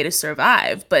only way to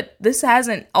survive. But this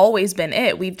hasn't always been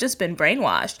it. We've just been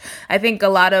brainwashed. I think a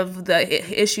lot of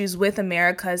the issues with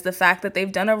America is the fact that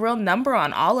they've done a real number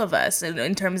on all of us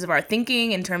in terms of our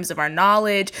thinking, in terms of our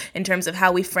knowledge, in terms of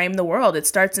how we frame the world. It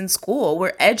starts in school.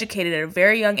 We're educated at a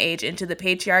very young age into the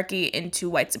patriarchy, into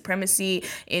white supremacy,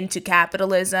 into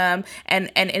capitalism,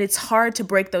 and it's hard to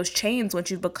break those chains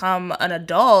once you've become an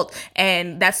adult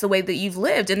and that's the way that you've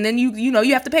lived. And then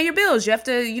you have to pay your bills, you have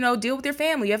to deal with your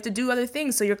family, you have to do other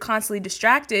things, so you're constantly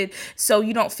distracted, so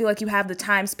you don't feel like you have the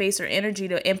time, space, or energy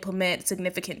to implement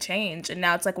significant change. And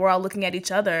now it's like we're all looking at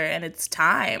each other and it's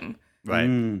time. Right.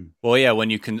 Well, yeah, when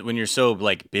you're so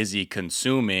like busy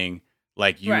consuming,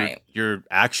 like you're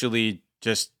actually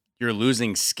just you're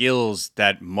losing skills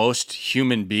that most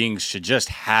human beings should just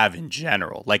have in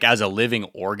general. Like as a living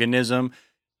organism,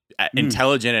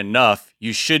 intelligent enough,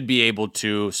 you should be able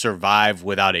to survive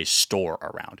without a store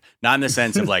around. Not in the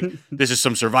sense of like, this is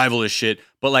some survivalist shit,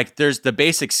 but like there's the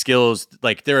basic skills,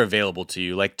 like they're available to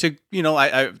you. Like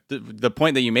the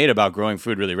point that you made about growing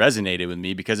food really resonated with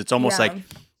me because it's almost like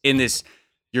in this,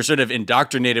 you're sort of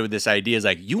indoctrinated with this idea is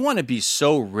like, you want to be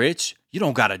so rich, you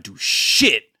don't got to do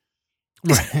shit.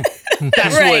 Right.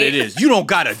 That's what it is. You don't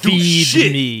gotta do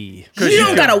shit. Me. You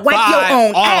don't gotta wipe your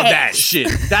own all ass. that shit.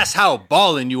 That's how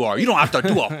balling you are. You don't have to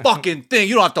do a fucking thing.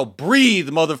 You don't have to breathe,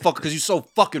 motherfucker, because you're so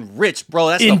fucking rich, bro.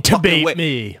 That's the fucking way.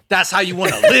 Me. That's how you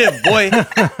want to live, boy.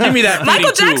 Give me that.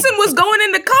 Michael Jackson was going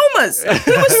into comas.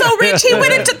 He was so rich, he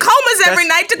went into comas every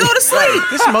night to go to sleep.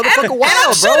 This motherfucker wild, and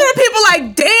I'm sure there are people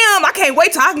like, damn, I can't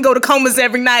wait till I can go to comas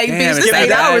every night. Damn, Bitch, this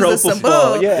 8 hours of some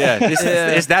bull.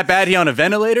 Is that bad? He on a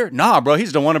ventilator? Nah, bro. He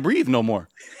just don't want to breathe no more.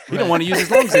 He don't want to use his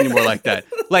lungs anymore like that.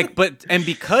 And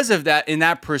because of that, in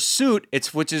that pursuit,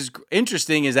 which is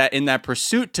interesting, is that in that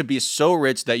pursuit to be so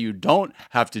rich that you don't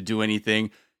have to do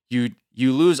anything, you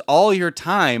lose all your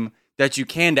time that you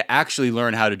can to actually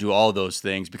learn how to do all those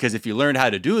things. Because if you learned how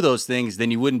to do those things,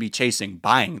 then you wouldn't be chasing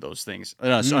buying those things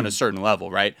on a certain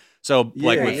level, right? So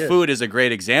with food is a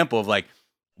great example of like,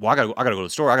 well, I gotta go to the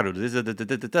store, I gotta do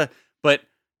this, but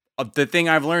the thing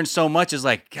I've learned so much is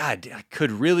like, God, I could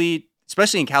really,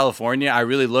 especially in California, I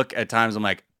really look at times, I'm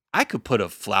like, I could put a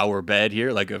flower bed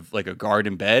here, like a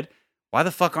garden bed. Why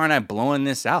the fuck aren't I blowing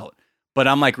this out? But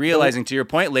I'm like realizing, to your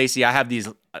point, Lacey, I have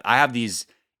these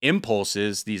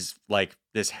impulses,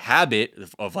 this habit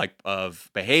of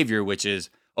behavior, which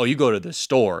is, oh, you go to the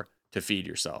store to feed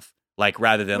yourself. Like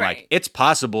rather than like, it's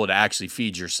possible to actually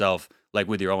feed yourself like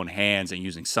with your own hands and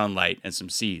using sunlight and some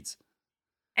seeds.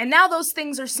 And now those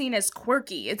things are seen as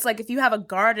quirky. It's like if you have a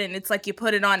garden, it's like you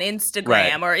put it on Instagram.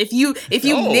 Right. Or if you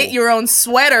knit your own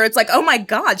sweater, it's like, oh my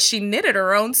God, she knitted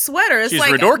her own sweater. It's She's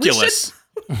like ridiculous.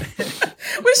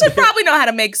 we should probably know how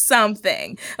to make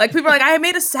something. Like people are like, I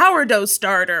made a sourdough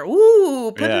starter.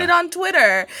 Ooh, putting it on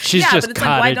Twitter. She's just but it's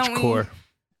cottage like, why don't core.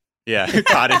 Yeah,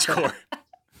 cottage core.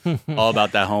 All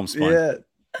about that homespun. Yeah.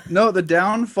 No, the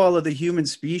downfall of the human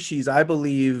species, I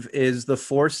believe, is the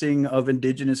forcing of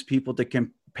indigenous people to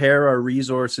compare our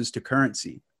resources to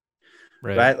currency.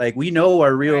 Right. Like we know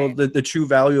our real, the true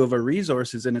value of our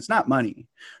resources, and it's not money,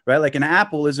 right? Like an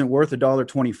apple isn't worth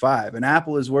 $1.25. An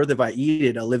apple is worth, if I eat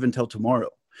it, I'll live until tomorrow.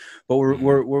 But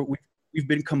we've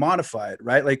been commodified,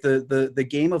 right? Like the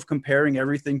game of comparing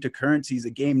everything to currency is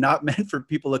a game not meant for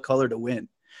people of color to win.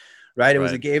 Right. It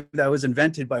was a game that was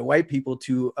invented by white people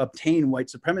to obtain white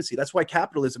supremacy. That's why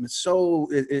capitalism is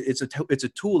it's a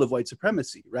tool of white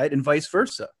supremacy. Right. And vice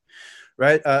versa.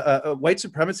 Right. White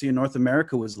supremacy in North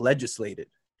America was legislated.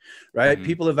 Right. Mm-hmm.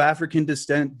 People of African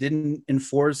descent didn't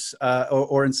enforce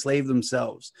or enslave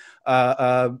themselves.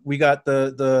 We got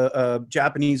the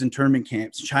Japanese internment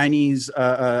camps, Chinese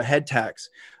head tax,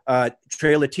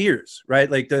 Trail of Tears. Right.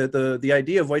 Like the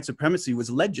idea of white supremacy was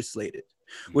legislated,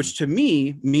 which to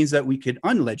me means that we could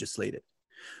unlegislate it,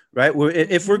 right?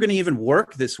 If we're going to even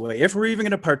work this way, if we're even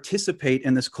going to participate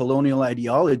in this colonial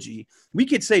ideology, we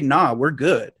could say, nah, we're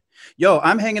good. Yo,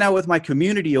 I'm hanging out with my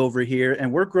community over here and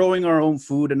we're growing our own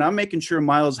food and I'm making sure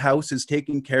Miles' house is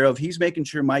taken care of. He's making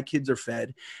sure my kids are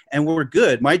fed and we're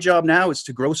good. My job now is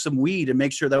to grow some weed and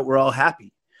make sure that we're all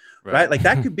happy, right? Like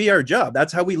that could be our job.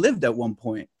 That's how we lived at one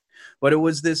point. But it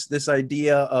was this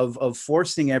idea of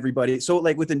forcing everybody. So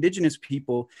like with indigenous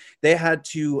people, they had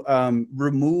to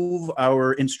remove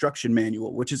our instruction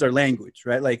manual, which is our language,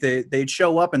 right? Like they'd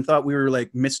show up and thought we were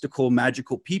like mystical,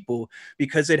 magical people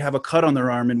because they'd have a cut on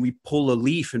their arm and we pull a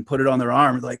leaf and put it on their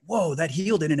arm. Like, whoa, that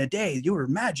healed it in a day. You were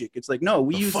magic. It's like, no,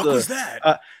 we use the was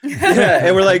that? Yeah,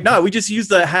 and we're like, no, we just use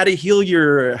the how to heal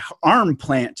your arm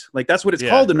plant. Like that's what it's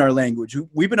called in our language.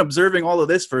 We've been observing all of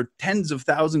this for tens of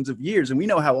thousands of years and we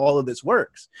know how all of this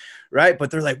works, right?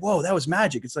 But they're like, whoa, that was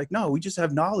magic. It's like, no, we just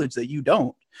have knowledge that you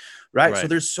don't, right? So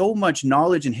there's so much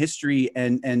knowledge and history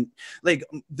and like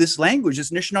this language,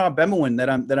 this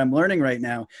Anishinaabe that I'm learning right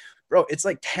now, bro, it's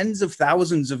like tens of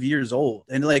thousands of years old.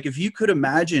 And like, if you could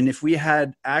imagine if we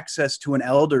had access to an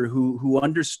elder who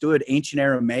understood ancient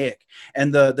Aramaic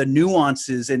and the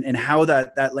nuances and how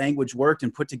that language worked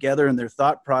and put together in their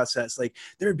thought process, like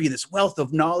there'd be this wealth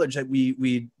of knowledge that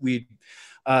we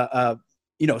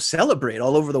celebrate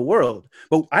all over the world.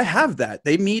 But I have that.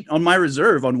 They meet on my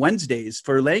reserve on Wednesdays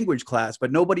for language class,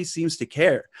 but nobody seems to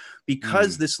care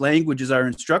because this language is our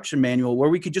instruction manual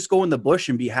where we could just go in the bush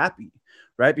and be happy,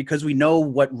 right? Because we know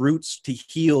what roots to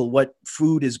heal, what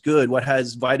food is good, what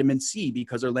has vitamin C,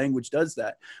 because our language does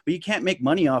that. But you can't make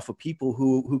money off of people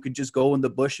who could just go in the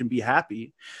bush and be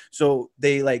happy. So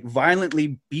they like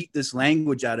violently beat this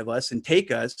language out of us and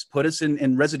take us, put us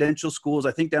in residential schools.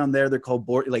 I think down there they're called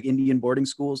like Indian boarding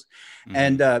schools,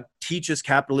 and teach us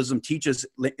capitalism, teach us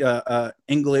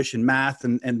English and math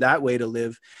and that way to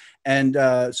live. And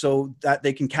so that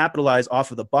they can capitalize off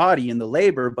of the body and the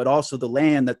labor, but also the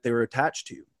land that they were attached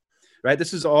to, right?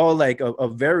 This is all like a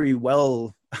very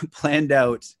well planned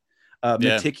out,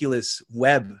 meticulous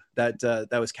web that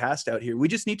was cast out here. We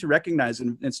just need to recognize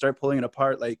and start pulling it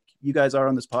apart like you guys are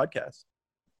on this podcast.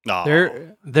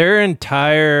 Their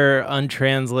entire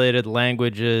untranslated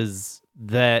languages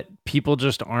that people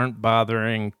just aren't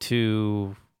bothering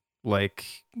to like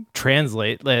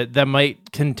translate that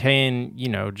might contain,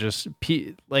 just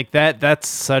like that's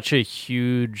such a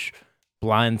huge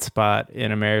blind spot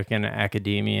in American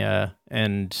academia.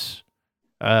 And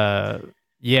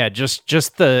just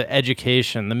the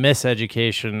education, the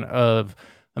miseducation of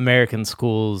American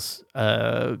schools,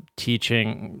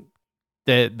 teaching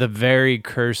the very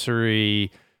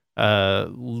cursory,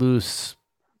 loose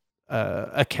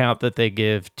account that they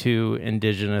give to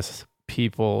indigenous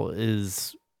people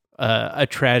is a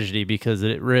tragedy, because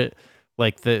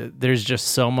there's just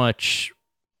so much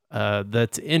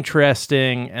that's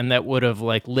interesting and that would have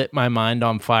like lit my mind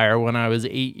on fire when I was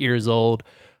 8 years old,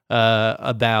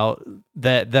 about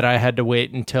that I had to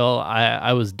wait until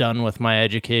I was done with my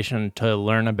education to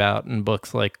learn about in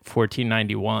books like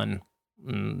 1491.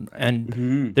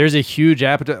 And there's a huge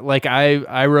appetite. Like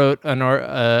I wrote an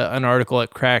article at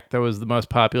Crack that was the most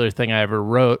popular thing I ever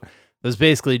wrote. It was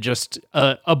basically just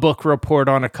a book report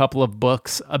on a couple of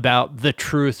books about the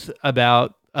truth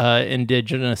about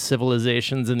indigenous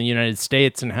civilizations in the United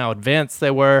States and how advanced they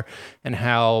were and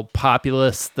how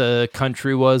populous the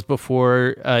country was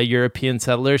before European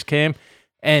settlers came.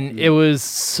 And it was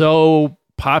so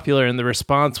popular, and the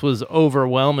response was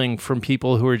overwhelming from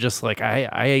people who were just like,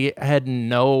 I had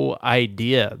no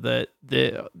idea that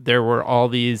there were all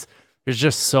these, there's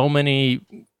just so many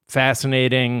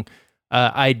fascinating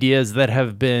ideas that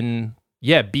have been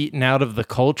beaten out of the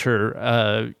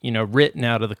culture, written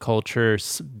out of the culture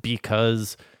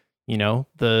because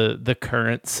the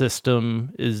current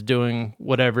system is doing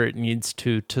whatever it needs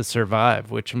to survive,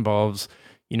 which involves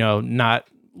not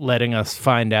letting us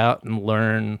find out and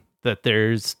learn that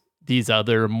there's these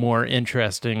other more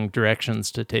interesting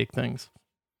directions to take things.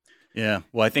 Yeah.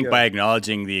 Well, I think by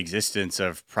acknowledging the existence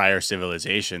of prior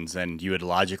civilizations, then you would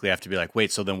logically have to be like,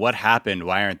 wait, so then what happened?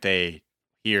 Why aren't they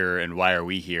here? And why are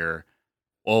we here?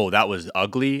 Oh, that was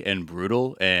ugly and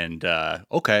brutal. And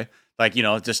okay. Like,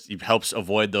 it just helps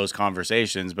avoid those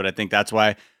conversations. But I think that's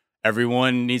why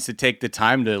everyone needs to take the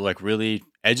time to like really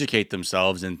educate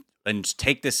themselves and just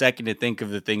take the second to think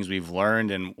of the things we've learned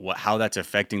and how that's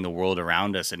affecting the world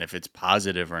around us and if it's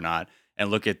positive or not, and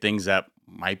look at things that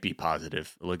might be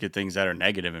positive, look at things that are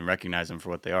negative and recognize them for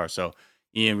what they are. So,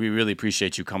 Ian, we really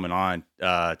appreciate you coming on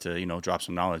to, drop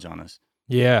some knowledge on us.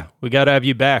 Yeah, we got to have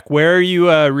you back. Where are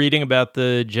you reading about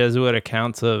the Jesuit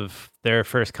accounts of their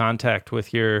first contact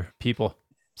with your people?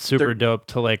 Super dope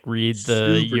to like read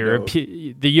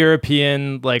the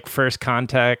European like first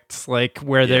contacts, like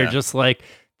where they're just like,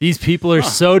 these people are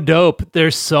so dope. They're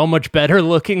so much better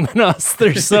looking than us.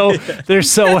 They're so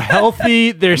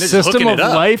healthy. Their system of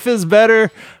life is better.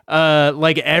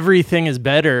 Like everything is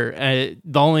better.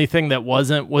 The only thing that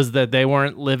wasn't was that they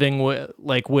weren't living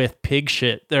with pig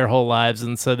shit their whole lives,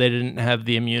 and so they didn't have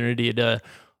the immunity to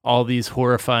all these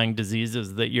horrifying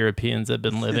diseases that Europeans have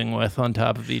been living with on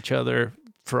top of each other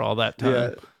for all that time. Yeah.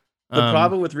 The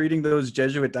problem with reading those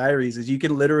Jesuit diaries is you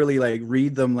can literally like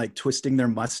read them like twisting their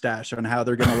mustache on how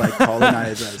they're gonna like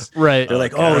colonize us. Right. They're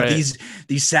like,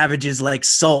 these savages like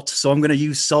salt, so I'm gonna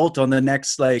use salt on the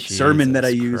next like sermon that I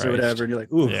use or whatever. And you're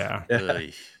like, ooh, yeah.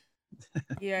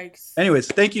 Yikes. Anyways,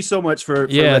 thank you so much for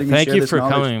letting me share this knowledge. Thank you for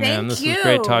coming, man. This was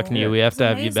great talking to you. We have to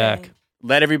have you back.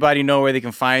 Let everybody know where they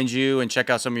can find you and check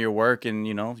out some of your work and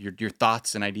your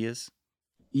thoughts and ideas.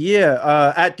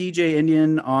 Yeah, at DJ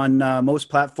Indian on most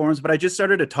platforms, but I just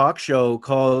started a talk show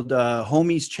called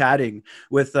Homies Chatting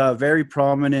with a very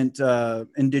prominent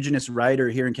Indigenous writer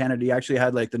here in Canada. He actually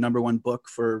had like the #1 book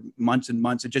for months and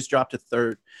months. It just dropped a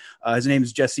third. His name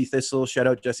is Jesse Thistle. Shout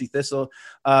out Jesse Thistle.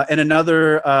 And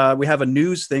another, we have a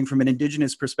news thing from an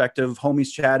Indigenous perspective,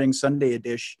 Homies Chatting Sunday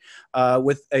edition,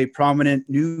 with a prominent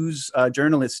news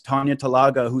journalist, Tanya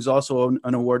Talaga, who's also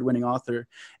an award-winning author.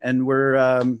 And we're,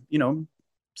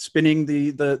 spinning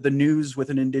the news with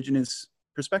an Indigenous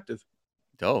perspective.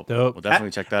 Dope. We'll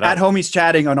definitely check that out. At Homies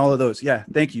Chatting on all of those. Yeah,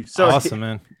 thank you. So awesome,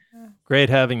 man. Great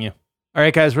having you. All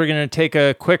right, guys, we're going to take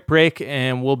a quick break,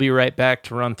 and we'll be right back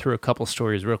to run through a couple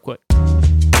stories real quick.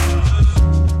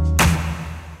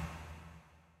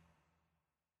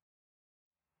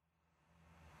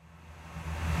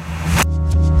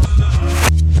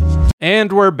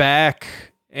 And we're back,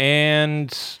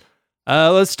 and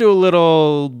let's do a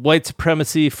little white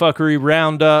supremacy fuckery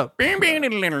roundup. we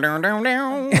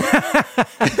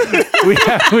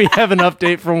have an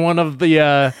update from one of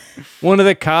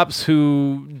the cops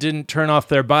who didn't turn off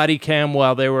their body cam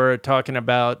while they were talking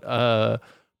about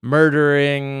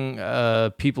murdering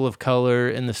people of color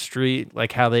in the street,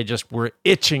 like how they just were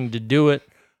itching to do it.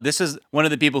 This is one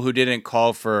of the people who didn't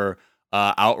call for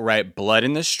outright blood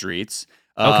in the streets.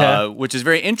 Which is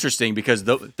very interesting because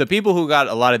the people who got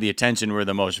a lot of the attention were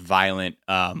the most violent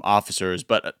officers.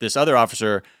 But this other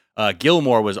officer,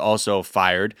 Gilmore, was also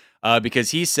fired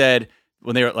because he said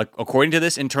when they were like, according to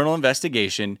this internal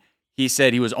investigation, he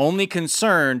said he was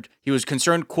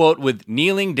concerned, quote, with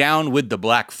kneeling down with the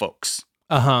black folks.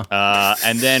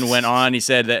 And then went on, he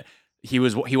said that he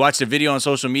watched a video on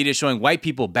social media showing white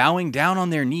people bowing down on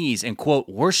their knees and, quote,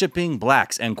 worshiping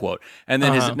blacks, end quote. And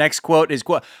then his next quote is,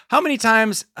 quote, how many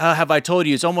times have I told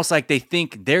you it's almost like they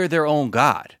think they're their own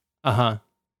God?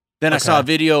 Then I saw a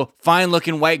video,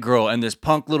 fine-looking white girl and this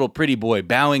punk little pretty boy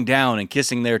bowing down and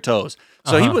kissing their toes.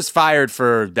 So he was fired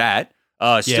for that.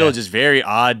 Still just very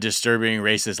odd, disturbing,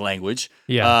 racist language.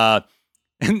 Yeah.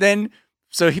 And then,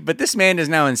 but this man is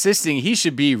now insisting he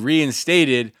should be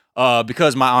reinstated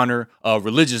because my honor,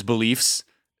 religious beliefs.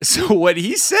 So what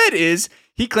he said is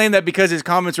he claimed that because his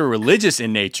comments were religious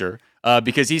in nature,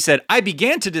 because he said, I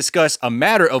began to discuss a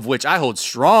matter of which I hold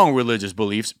strong religious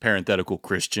beliefs, parenthetical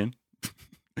Christian.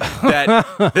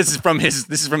 That this is from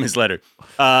his letter.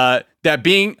 That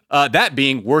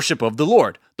being worship of the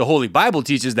Lord. The Holy Bible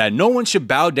teaches that no one should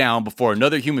bow down before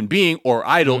another human being or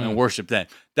idol and worship them.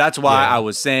 that's why I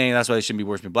was saying that's why they shouldn't be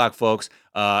worshiping black folks.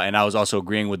 And I was also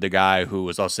agreeing with the guy who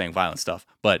was also saying violent stuff.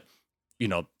 But,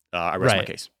 I rest my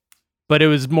case. But it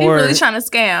was more He's really trying to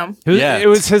scam. It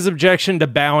was his objection to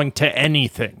bowing to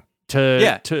anything.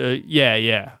 Totally.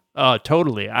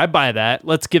 I buy that.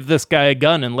 Let's give this guy a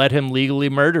gun and let him legally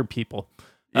murder people.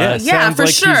 Yeah, for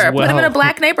sure. Put him in a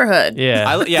black neighborhood.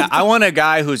 I want a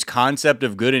guy whose concept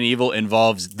of good and evil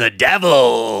involves the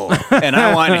devil. And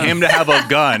I want him to have a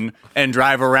gun and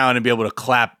drive around and be able to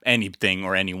clap anything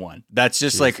or anyone. That's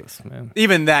just man.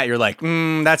 Even that, you're like,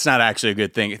 that's not actually a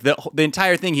good thing. The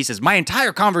entire thing, he says, my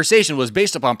entire conversation was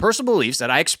based upon personal beliefs that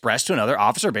I expressed to another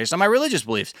officer based on my religious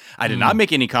beliefs. I did not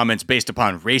make any comments based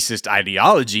upon racist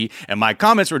ideology, and my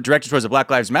comments were directed towards the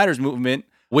Black Lives Matter movement,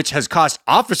 which has cost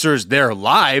officers their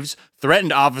lives,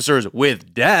 threatened officers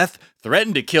with death,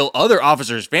 threatened to kill other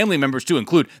officers' family members to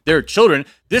include their children.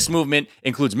 This movement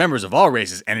includes members of all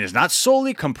races and is not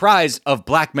solely comprised of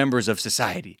black members of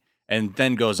society. And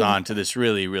then goes on to this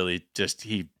really, really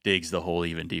he digs the hole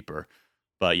even deeper.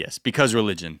 But yes, because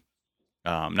religion,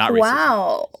 not racism.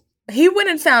 Wow. He went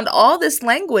and found all this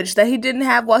language that he didn't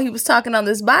have while he was talking on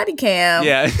this body cam.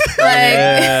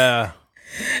 Yeah.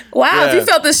 Wow, if you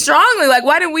felt this strongly,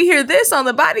 why didn't we hear this on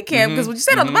the body cam? Because what you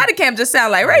said on the body cam just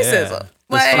sounded like racism.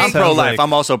 I'm pro-life.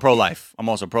 I'm also pro-life.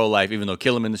 Even though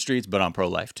kill him in the streets, but I'm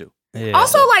pro-life too. Yeah.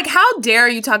 Also, how dare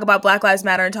you talk about Black Lives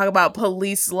Matter and talk about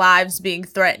police lives being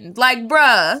threatened?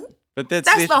 Bruh. But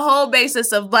that's the whole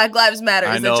basis of Black Lives Matter.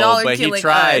 I is know, that y'all are but killing he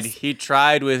tried. us. He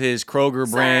tried with his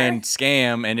Kroger brand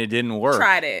scam, and it didn't work.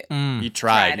 Tried it. He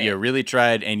tried. You really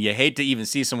tried, and you hate to even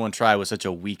see someone try with such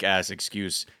a weak ass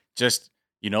excuse. Just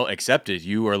accept it.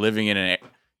 You are living in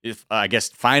I guess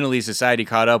finally society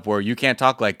caught up where you can't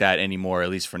talk like that anymore, at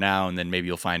least for now, and then maybe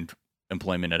you'll find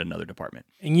employment at another department.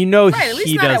 And he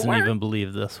doesn't even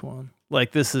believe this one.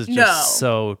 This is just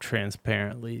so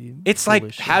transparently. It's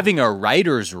like having a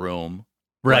writer's room.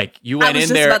 Right. You went in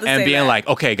there and being like,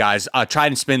 okay, guys, try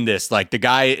and spin this.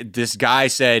 This guy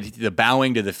said the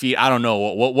bowing to the feet. I don't know.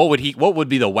 What would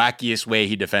be the wackiest way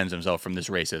he defends himself from this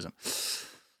racism?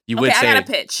 You would say, I got a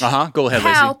pitch. Go ahead,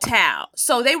 Lacey. Kowtow.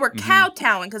 So they were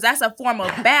kowtowing because that's a form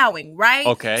of bowing, right?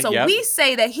 Okay. So we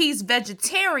say that he's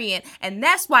vegetarian, and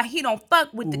that's why he don't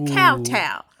fuck with the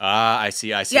kowtow. I see.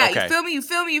 Yeah, okay. You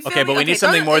feel me? Okay, but we need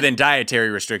something more than dietary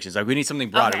restrictions. We need something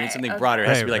broader. We need something broader. It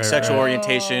has to be sexual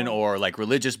orientation or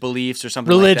religious beliefs or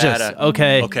something like that.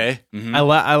 Okay. Mm-hmm.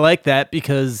 I like that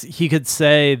because he could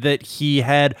say that he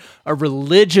had a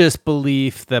religious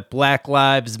belief that Black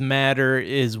Lives Matter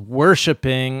is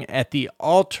worshiping at the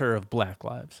altar of Black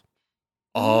lives.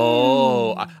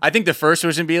 Oh, I think the first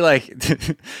was going to be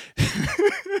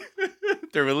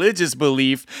the religious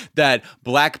belief that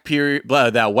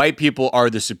that white people are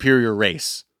the superior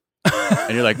race.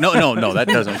 And you're like, no, that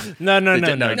doesn't. No.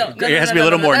 It has to be a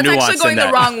little more nuanced than that. That's actually going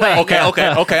the wrong way. Okay,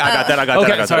 I got that.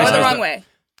 Going the wrong way.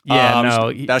 Yeah,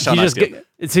 thou shalt not steal.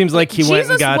 It seems like he went and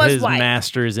Jesus got was his white.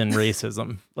 master's in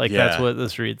racism. That's what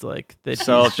this reads like.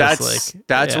 So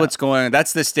that's what's going on.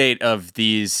 That's the state of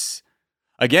these.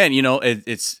 Again,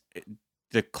 it's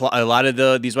a lot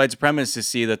of these white supremacists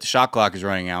see that the shot clock is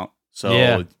running out.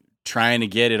 So trying to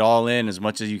get it all in as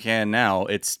much as you can now.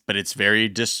 But it's very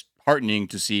disheartening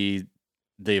to see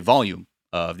the volume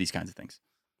of these kinds of things.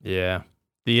 Yeah.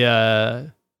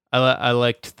 I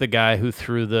liked the guy who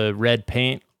threw the red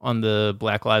paint on the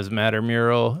Black Lives Matter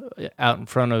mural out in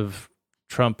front of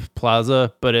Trump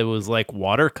Plaza, but it was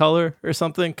watercolor or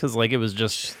something because it was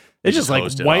just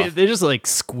white. They just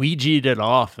squeegeed it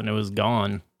off and it was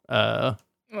gone.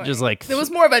 Just it was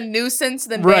more of a nuisance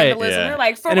than right. vandalism. Yeah. They're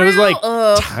like, for and real? It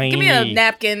was tiny. Give me a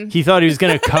napkin. He thought he was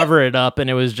going to cover it up, and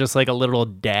it was just a little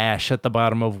dash at the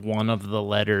bottom of one of the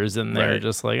letters, and they're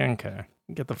just okay,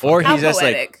 get the fuck. Or How he's just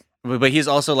poetic. But he's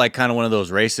also kind of one of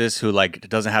those racists who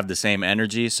doesn't have the same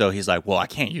energy. So he's like, well, I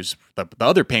can't use the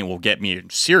other paint will get me in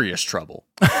serious trouble.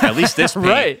 At least this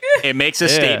paint, it makes a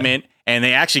statement. And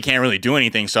they actually can't really do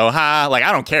anything. So, I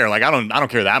don't care. I don't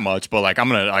care that much. But I'm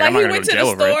gonna, I'm not gonna go to jail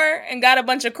over it. He went to the store and got a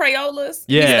bunch of Crayolas.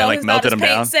 Yeah, melted them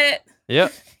down. Set.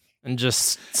 Yep, and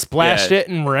just splashed it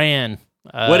and ran.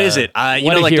 What is it?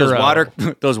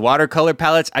 Those watercolor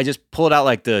palettes. I just pulled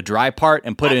out the dry part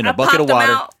and put it in a bucket of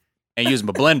water and used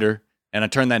my blender, and I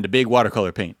turned that into big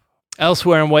watercolor paint.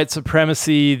 Elsewhere in white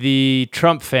supremacy, the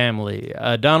Trump family.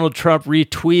 Donald Trump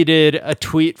retweeted a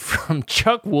tweet from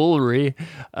Chuck Woolery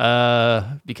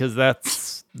because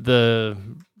that's the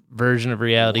version of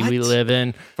reality we live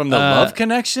in. From the Love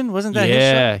Connection? Wasn't that his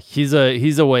show? Yeah,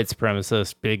 he's a white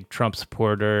supremacist, big Trump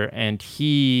supporter, and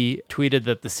he tweeted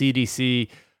that the CDC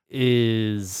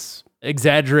is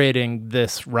exaggerating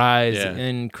this rise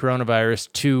in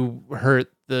coronavirus to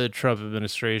hurt the Trump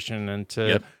administration and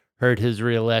to hurt his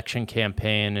reelection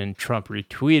campaign, and Trump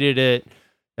retweeted it,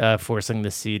 forcing the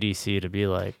CDC to be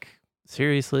like,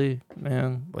 seriously,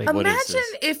 man? Like, imagine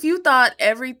if you thought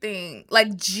everything,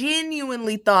 like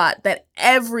genuinely thought that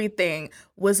everything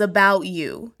was about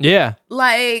you. Yeah.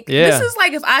 Like, this is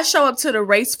like if I show up to the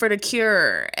Race for the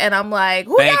Cure and I'm like,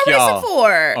 who Thank y'all y'all. racing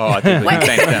for? Oh, I think we can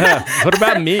thank them. What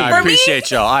about me? I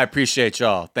appreciate y'all. I appreciate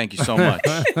y'all. Thank you so much.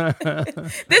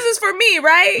 This is for me,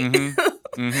 right?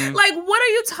 Mm-hmm. Like, what are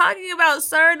you talking about,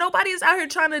 sir? Nobody is out here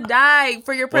trying to die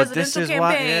for your presidential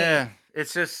campaign.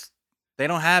 It's just they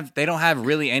don't have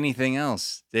really anything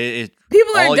else.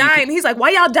 People are dying. He's like,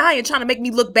 why y'all dying trying to make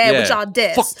me look bad with y'all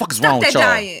deaths? Fuck is Stop wrong with that y'all?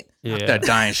 dying. Knock that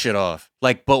dying shit off.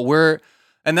 Like, but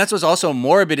and that's what's also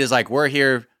morbid is like we're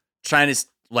here trying to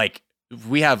like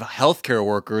we have healthcare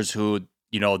workers who,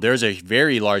 you know, there's a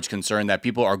very large concern that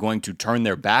people are going to turn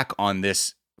their back on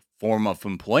this form of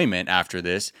employment after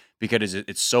this because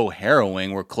it's so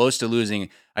harrowing. We're close to losing,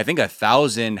 I think,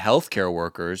 1,000 healthcare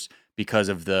workers because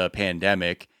of the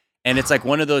pandemic. And it's like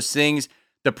one of those things,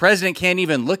 the president can't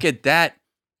even look at that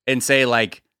and say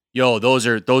like, yo, those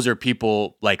are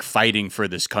people like fighting for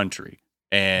this country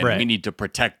and we need to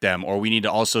protect them, or we need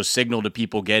to also signal to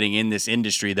people getting in this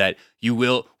industry that we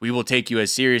will take you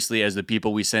as seriously as the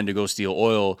people we send to go steal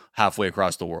oil halfway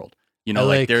across the world. You know,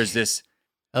 like there's this.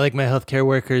 I like my healthcare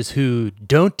workers who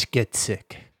don't get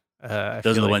sick. Those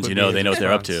are the ones, you know, they know what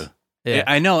they're up to. Yeah,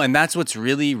 I know. And that's what's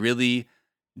really, really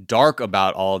dark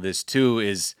about all this too,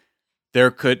 is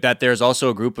there's also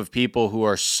a group of people who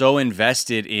are so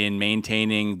invested in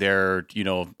maintaining their, you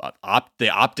know, the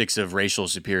optics of racial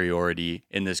superiority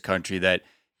in this country that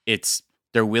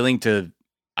they're willing to,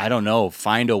 I don't know,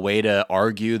 find a way to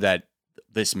argue that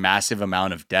this massive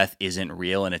amount of death isn't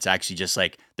real and it's actually just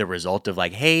like the result of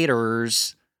like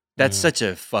haters. That's such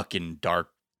a fucking dark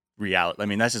reality. I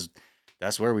mean,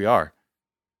 that's where we are.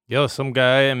 Yo, some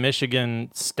guy in Michigan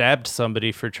stabbed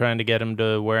somebody for trying to get him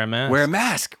to wear a mask. Wear a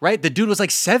mask, right? The dude was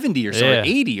like 70 or so, or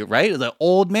 80, right? The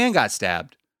old man got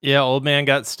stabbed. Yeah, old man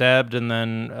got stabbed, and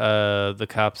then the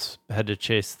cops had to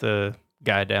chase the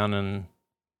guy down and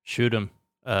shoot him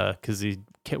because he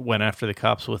went after the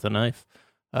cops with a knife,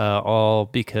 all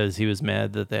because he was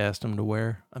mad that they asked him to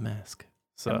wear a mask.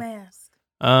 So, a mask.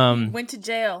 Went to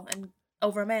jail and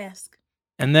over a mask.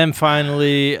 And then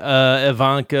finally,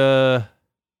 Ivanka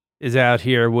is out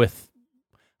here with,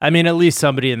 I mean, at least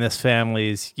somebody in this family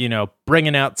is, you know,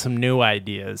 bringing out some new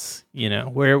ideas. You know,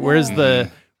 where's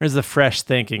the fresh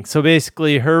thinking? So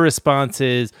basically, her response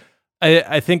is,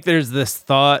 I think there's this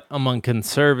thought among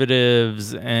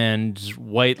conservatives and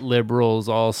white liberals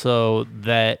also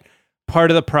that part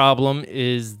of the problem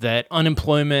is that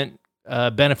unemployment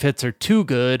benefits are too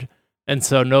good, and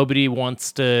so nobody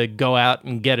wants to go out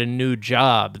and get a new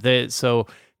job. So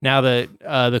now that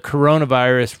the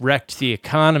coronavirus wrecked the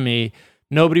economy,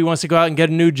 nobody wants to go out and get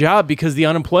a new job because the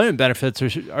unemployment benefits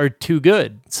are too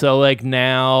good. So like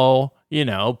now, you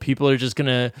know, people are just going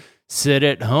to sit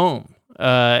at home.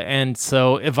 And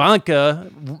so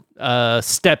Ivanka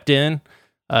stepped in,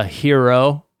 a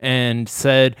hero, and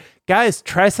said, guys,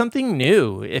 try something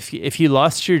new. If you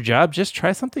lost your job, just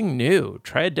try something new.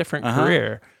 Try a different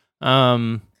career.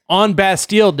 On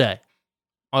Bastille Day.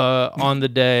 On the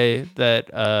day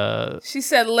that she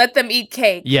said, let them eat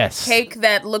cake. Yes. Cake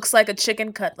that looks like a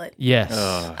chicken cutlet. Yes.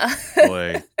 Oh,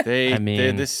 boy.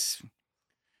 This.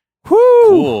 Whoo.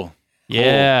 Cool.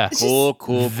 Yeah.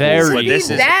 Cool. Very But this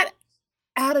cool. That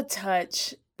out of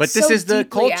touch. But this is the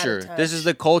culture. This is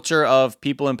the culture of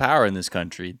people in power in this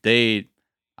country.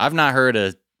 I've not heard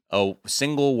a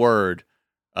single word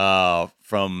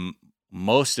from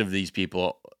most of these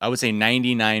people. I would say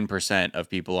 99% of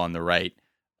people on the right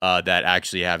that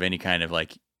actually have any kind of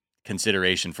like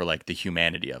consideration for like the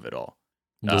humanity of it all.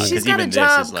 She's got a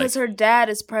job because her dad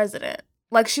is president.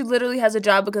 Like she literally has a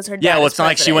job because her dad. Yeah, well, is it's not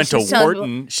like she went to president.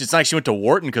 Wharton. It's not like she went to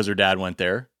Wharton because her dad went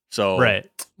there. So right,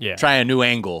 yeah, try a new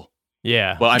angle.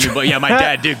 Yeah. Well, I mean, but yeah, my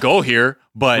dad did go here,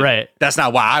 but that's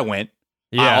not why I went.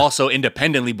 Yeah. I also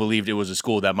independently believed it was a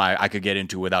school that I could get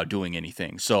into without doing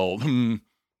anything. So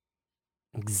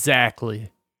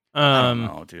exactly. I don't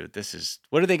know, dude.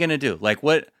 What are they gonna do? Like,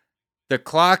 what? The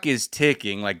clock is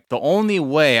ticking. Like, the only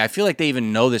way I feel like they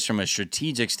even know this from a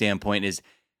strategic standpoint is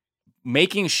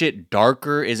making shit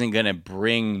darker isn't gonna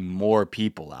bring more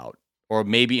people out, or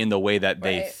maybe in the way that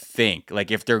they think.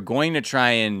 Like, if they're going to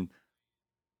try and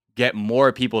get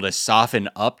more people to soften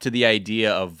up to the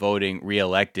idea of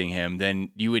re-electing him, then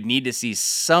you would need to see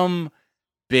some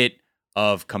bit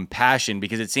of compassion,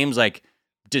 because it seems like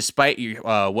despite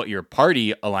what your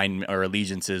party alignment or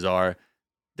allegiances are,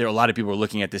 there are a lot of people are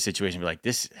looking at this situation and be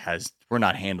like, we're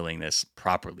not handling this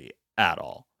properly at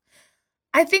all.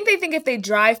 I think they think if they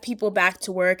drive people back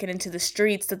to work and into the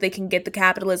streets that they can get the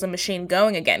capitalism machine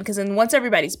going again. Because then once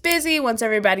everybody's busy, once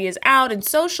everybody is out and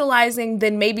socializing,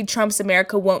 then maybe Trump's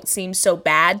America won't seem so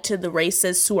bad to the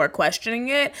racists who are questioning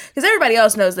it. Because everybody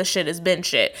else knows this shit has been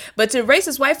shit. But to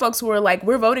racist white folks who are like,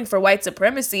 we're voting for white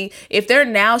supremacy, if they're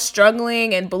now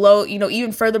struggling and below,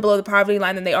 even further below the poverty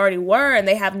line than they already were, and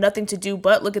they have nothing to do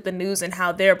but look at the news and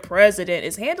how their president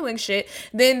is handling shit,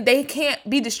 then they can't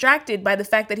be distracted by the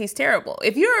fact that he's terrible.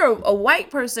 If you're a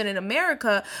white person in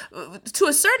America, to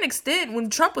a certain extent, when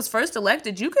Trump was first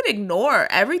elected, you could ignore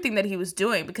everything that he was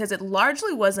doing because it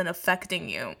largely wasn't affecting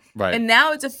you. Right. And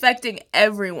now it's affecting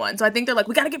everyone. So I think they're like,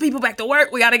 we got to get people back to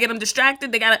work. We got to get them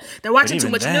distracted. They're watching too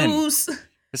much news.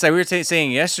 It's like we were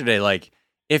saying yesterday, like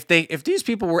if these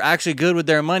people were actually good with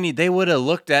their money, they would have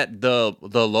looked at the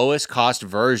lowest cost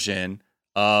version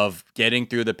of getting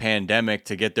through the pandemic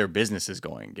to get their businesses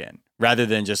going again, rather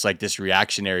than just like this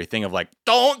reactionary thing of like,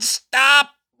 don't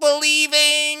stop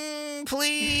believing,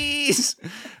 please.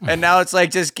 And now it's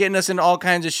like just getting us into all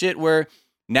kinds of shit where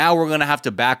now we're going to have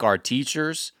to back our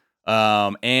teachers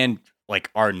and like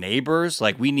our neighbors.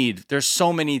 Like there's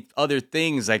so many other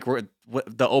things. Like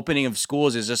the opening of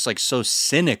schools is just like so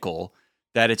cynical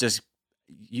that it just,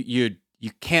 you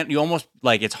almost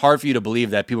like, it's hard for you to believe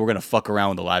that people are going to fuck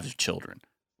around with the lives of children.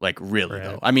 Like really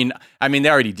though. I mean, they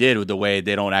already did with the way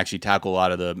they don't actually tackle a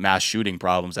lot of the mass shooting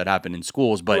problems that happen in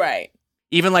schools. But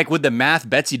even like with the math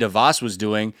Betsy DeVos was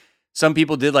doing, some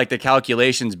people did like the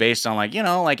calculations based on like,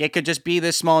 like it could just be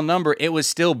this small number. It was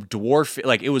still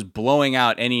like it was blowing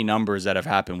out any numbers that have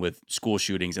happened with school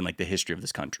shootings in like the history of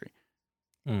this country.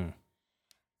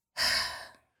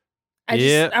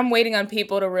 I'm waiting on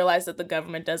people to realize that the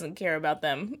government doesn't care about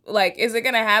them. Like, is it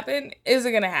going to happen? Is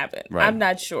it going to happen? Right. I'm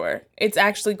not sure. It's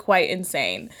actually quite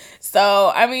insane.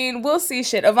 So, I mean, we'll see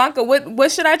shit. Ivanka,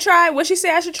 what should I try? What she say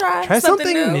I should try? Try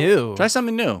something new. Try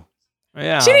something new.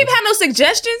 Yeah. She didn't even have no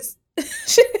suggestions.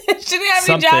 she didn't have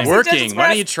any job working. Why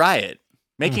don't you try it?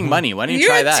 Making money. Why don't you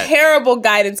try that? You're a terrible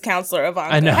guidance counselor,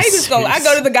 Ivanka. I know. I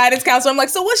go to the guidance counselor. I'm like,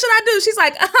 so what should I do? She's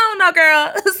like, I don't know,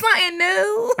 girl. It's something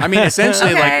new. I mean,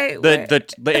 essentially,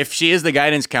 like if she is the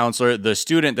guidance counselor, the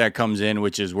student that comes in,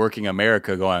 which is Working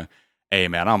America, going, hey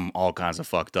man, I'm all kinds of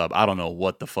fucked up. I don't know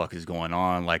what the fuck is going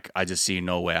on. Like, I just see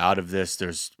no way out of this.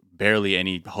 There's barely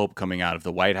any hope coming out of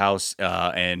the White House,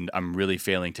 and I'm really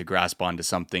failing to grasp onto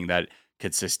something that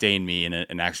could sustain me in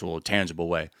an actual tangible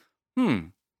way.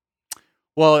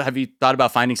 Well, have you thought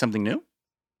about finding something new?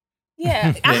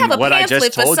 Yeah, I have a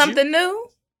pamphlet for something new.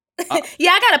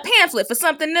 Yeah, I got a pamphlet for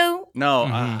something new.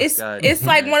 No, it's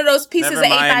like one of those pieces of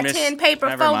 8x10 paper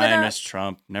folded up. Never mind, Miss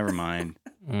Trump. Never mind.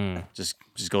 Just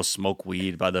go smoke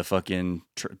weed by the fucking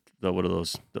what are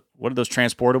those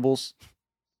transportables?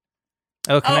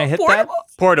 Oh, can I hit that?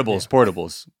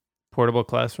 Portables. Portable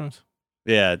classrooms.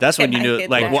 Yeah, that's when you knew.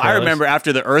 Like, well, I remember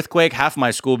after the earthquake, half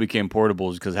my school became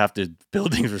portables because half the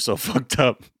buildings were so fucked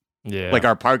up. Yeah, like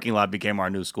our parking lot became our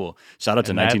new school. Shout out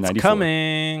to 1994. That's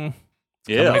coming.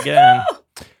 Yeah, coming again.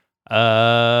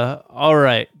 All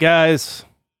right, guys.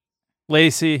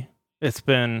 Lacey, it's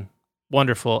been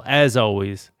wonderful as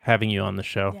always having you on the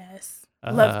show. Yes,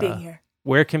 love being here.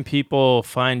 Where can people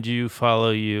find you, follow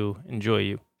you, enjoy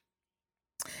you?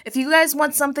 If you guys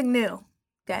want something new,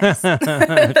 guys.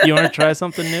 If you want to try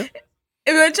something new?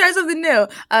 If you want to try something new,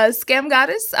 Scam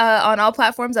Goddess on all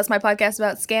platforms. That's my podcast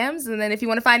about scams. And then if you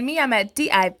want to find me, I'm at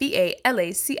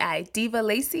DIVALACI, Diva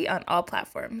Lacey, on all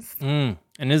platforms. And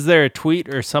is there a tweet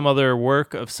or some other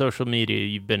work of social media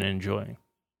you've been enjoying?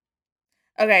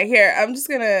 Okay, here. I'm just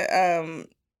going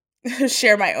to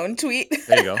share my own tweet.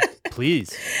 There you go.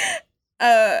 Please.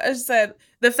 I just said,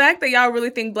 the fact that y'all really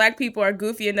think black people are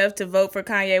goofy enough to vote for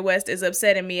Kanye West is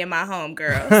upsetting me and my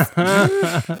homegirls.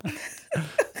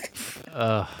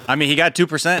 I mean, he got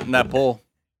 2% in that poll.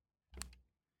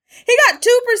 He got 2%?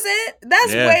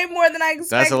 That's way more than I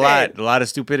expected. That's a lot of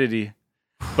stupidity.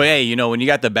 But hey, when you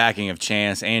got the backing of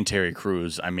Chance and Terry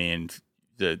Crews, I mean,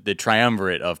 the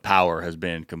triumvirate of power has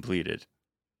been completed.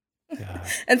 God.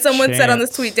 And someone said on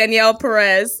this tweet, Danielle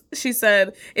Perez, she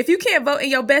said, if you can't vote in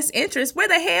your best interest, where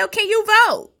the hell can you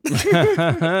vote?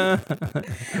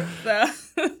 So,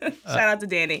 shout out to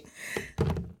Danny.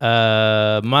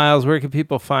 Miles, where can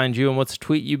people find you and what's a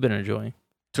tweet you've been enjoying?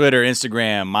 Twitter,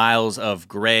 Instagram, Miles of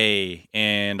Gray,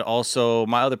 and also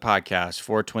my other podcast,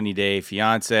 420 Day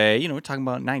Fiance. We're talking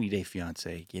about 90 Day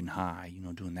Fiance, getting high,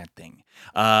 doing that thing.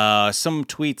 Some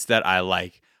tweets that I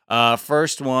like.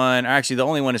 First one, actually the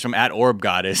only one is from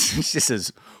 @OrbGoddess. She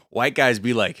says, white guys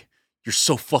be like, you're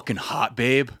so fucking hot,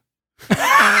 babe.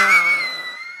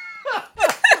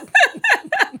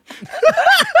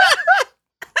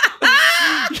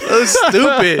 So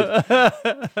stupid.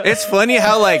 It's funny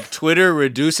how like Twitter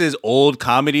reduces old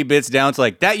comedy bits down to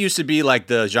like that used to be like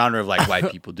the genre of like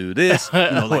white people do this,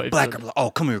 like black girl,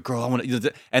 oh come here girl, I want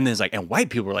to, and then it's like and white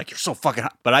people are like you're so fucking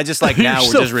hot, but I just like now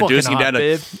we're just reducing down to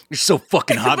you're so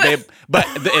fucking hot, babe. But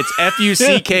it's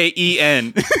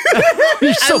FUCKEN.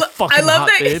 You're so fucking hot,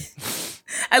 babe.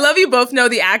 I love you both know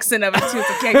the accent of it too. It's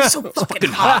like, yeah, you're so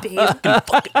fucking hot, babe.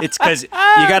 It's because you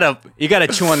gotta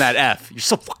chew on that F. You're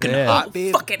so fucking hot,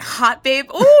 babe. Fucking hot, babe.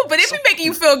 Ooh, but it be making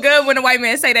you feel good when a white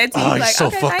man say that to you. Oh, you're like, so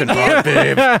okay, fucking hot,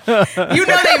 babe. You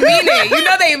know they mean it. You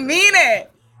know they mean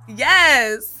it.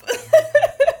 Yes.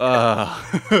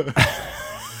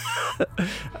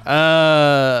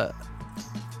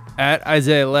 At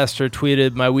Isaiah Lester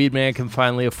tweeted, "My weed man can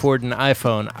finally afford an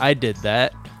iPhone." I did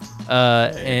that.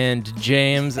 And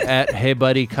James at Hey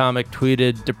Buddy Comic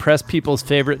tweeted, "Depressed people's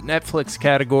favorite Netflix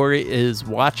category is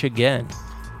watch again."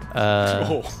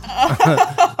 That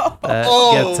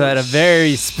gets at a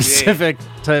very specific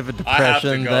type of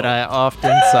depression that I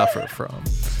often suffer from.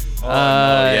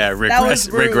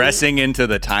 Regressing into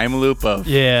the time loop of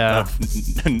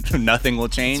nothing will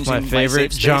change. It's my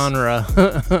favorite genre.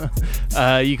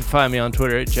 You can find me on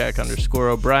Twitter at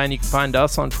Jack_O'Brien. You can find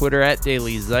us on Twitter at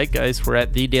Daily Zeitgeist. We're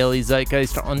at The Daily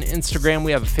Zeitgeist on Instagram.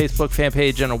 We have a Facebook fan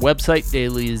page and a website,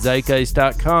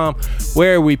 dailyzeitgeist.com,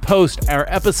 where we post our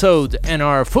episodes and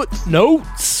our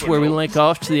footnotes, where we link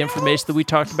off to the information that we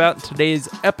talked about in today's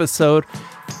episode,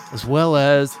 as well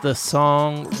as the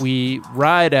song we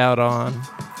ride out on.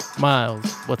 Miles,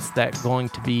 what's that going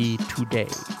to be today?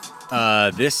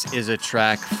 This is a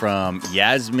track from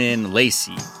Yasmin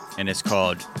Lacey, and it's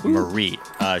called Marie.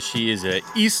 She is an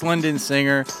East London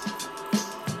singer,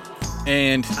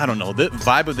 and I don't know, the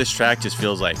vibe of this track just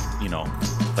feels like, you know,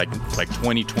 like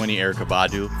 2020 Erykah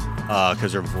Badu,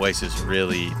 because her voice is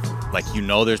really, like, you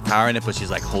know there's power in it, but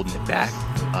she's like holding it back.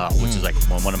 Which is like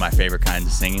one of my favorite kinds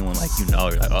of singing, when like you're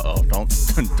like,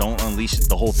 don't unleash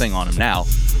the whole thing on him now.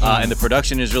 And the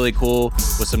production is really cool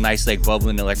with some nice like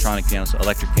bubbling electric piano.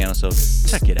 So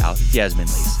check it out, Yasmin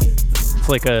Lacey. It's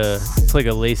like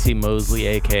a Lacey Mosley,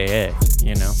 aka,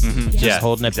 you know, just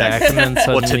holding it back, and then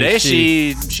suddenly today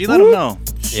she let him know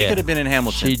she could have been in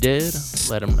Hamilton. She did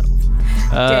let him know.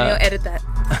 Daniel, edit that.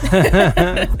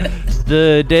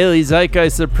 The Daily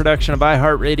Zeitgeist is a production of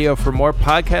iHeartRadio. For more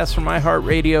podcasts from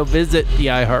iHeartRadio, visit the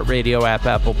iHeartRadio app,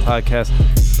 Apple Podcasts,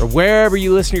 or wherever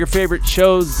you listen to your favorite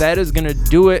shows. That is going to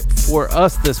do it for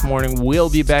us this morning. We'll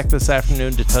be back this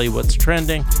afternoon to tell you what's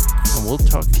trending, and we'll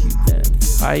talk to you then.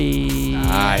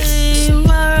 Bye.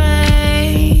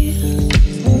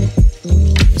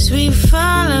 Sweet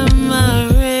follow my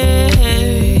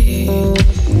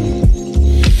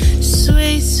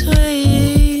sweet,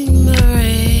 sweet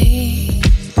Marie,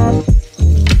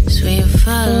 sweet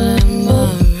follow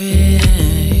Marie,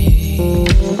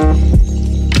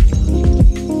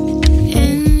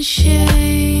 in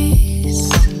shades,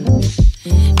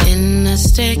 in a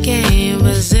staircase.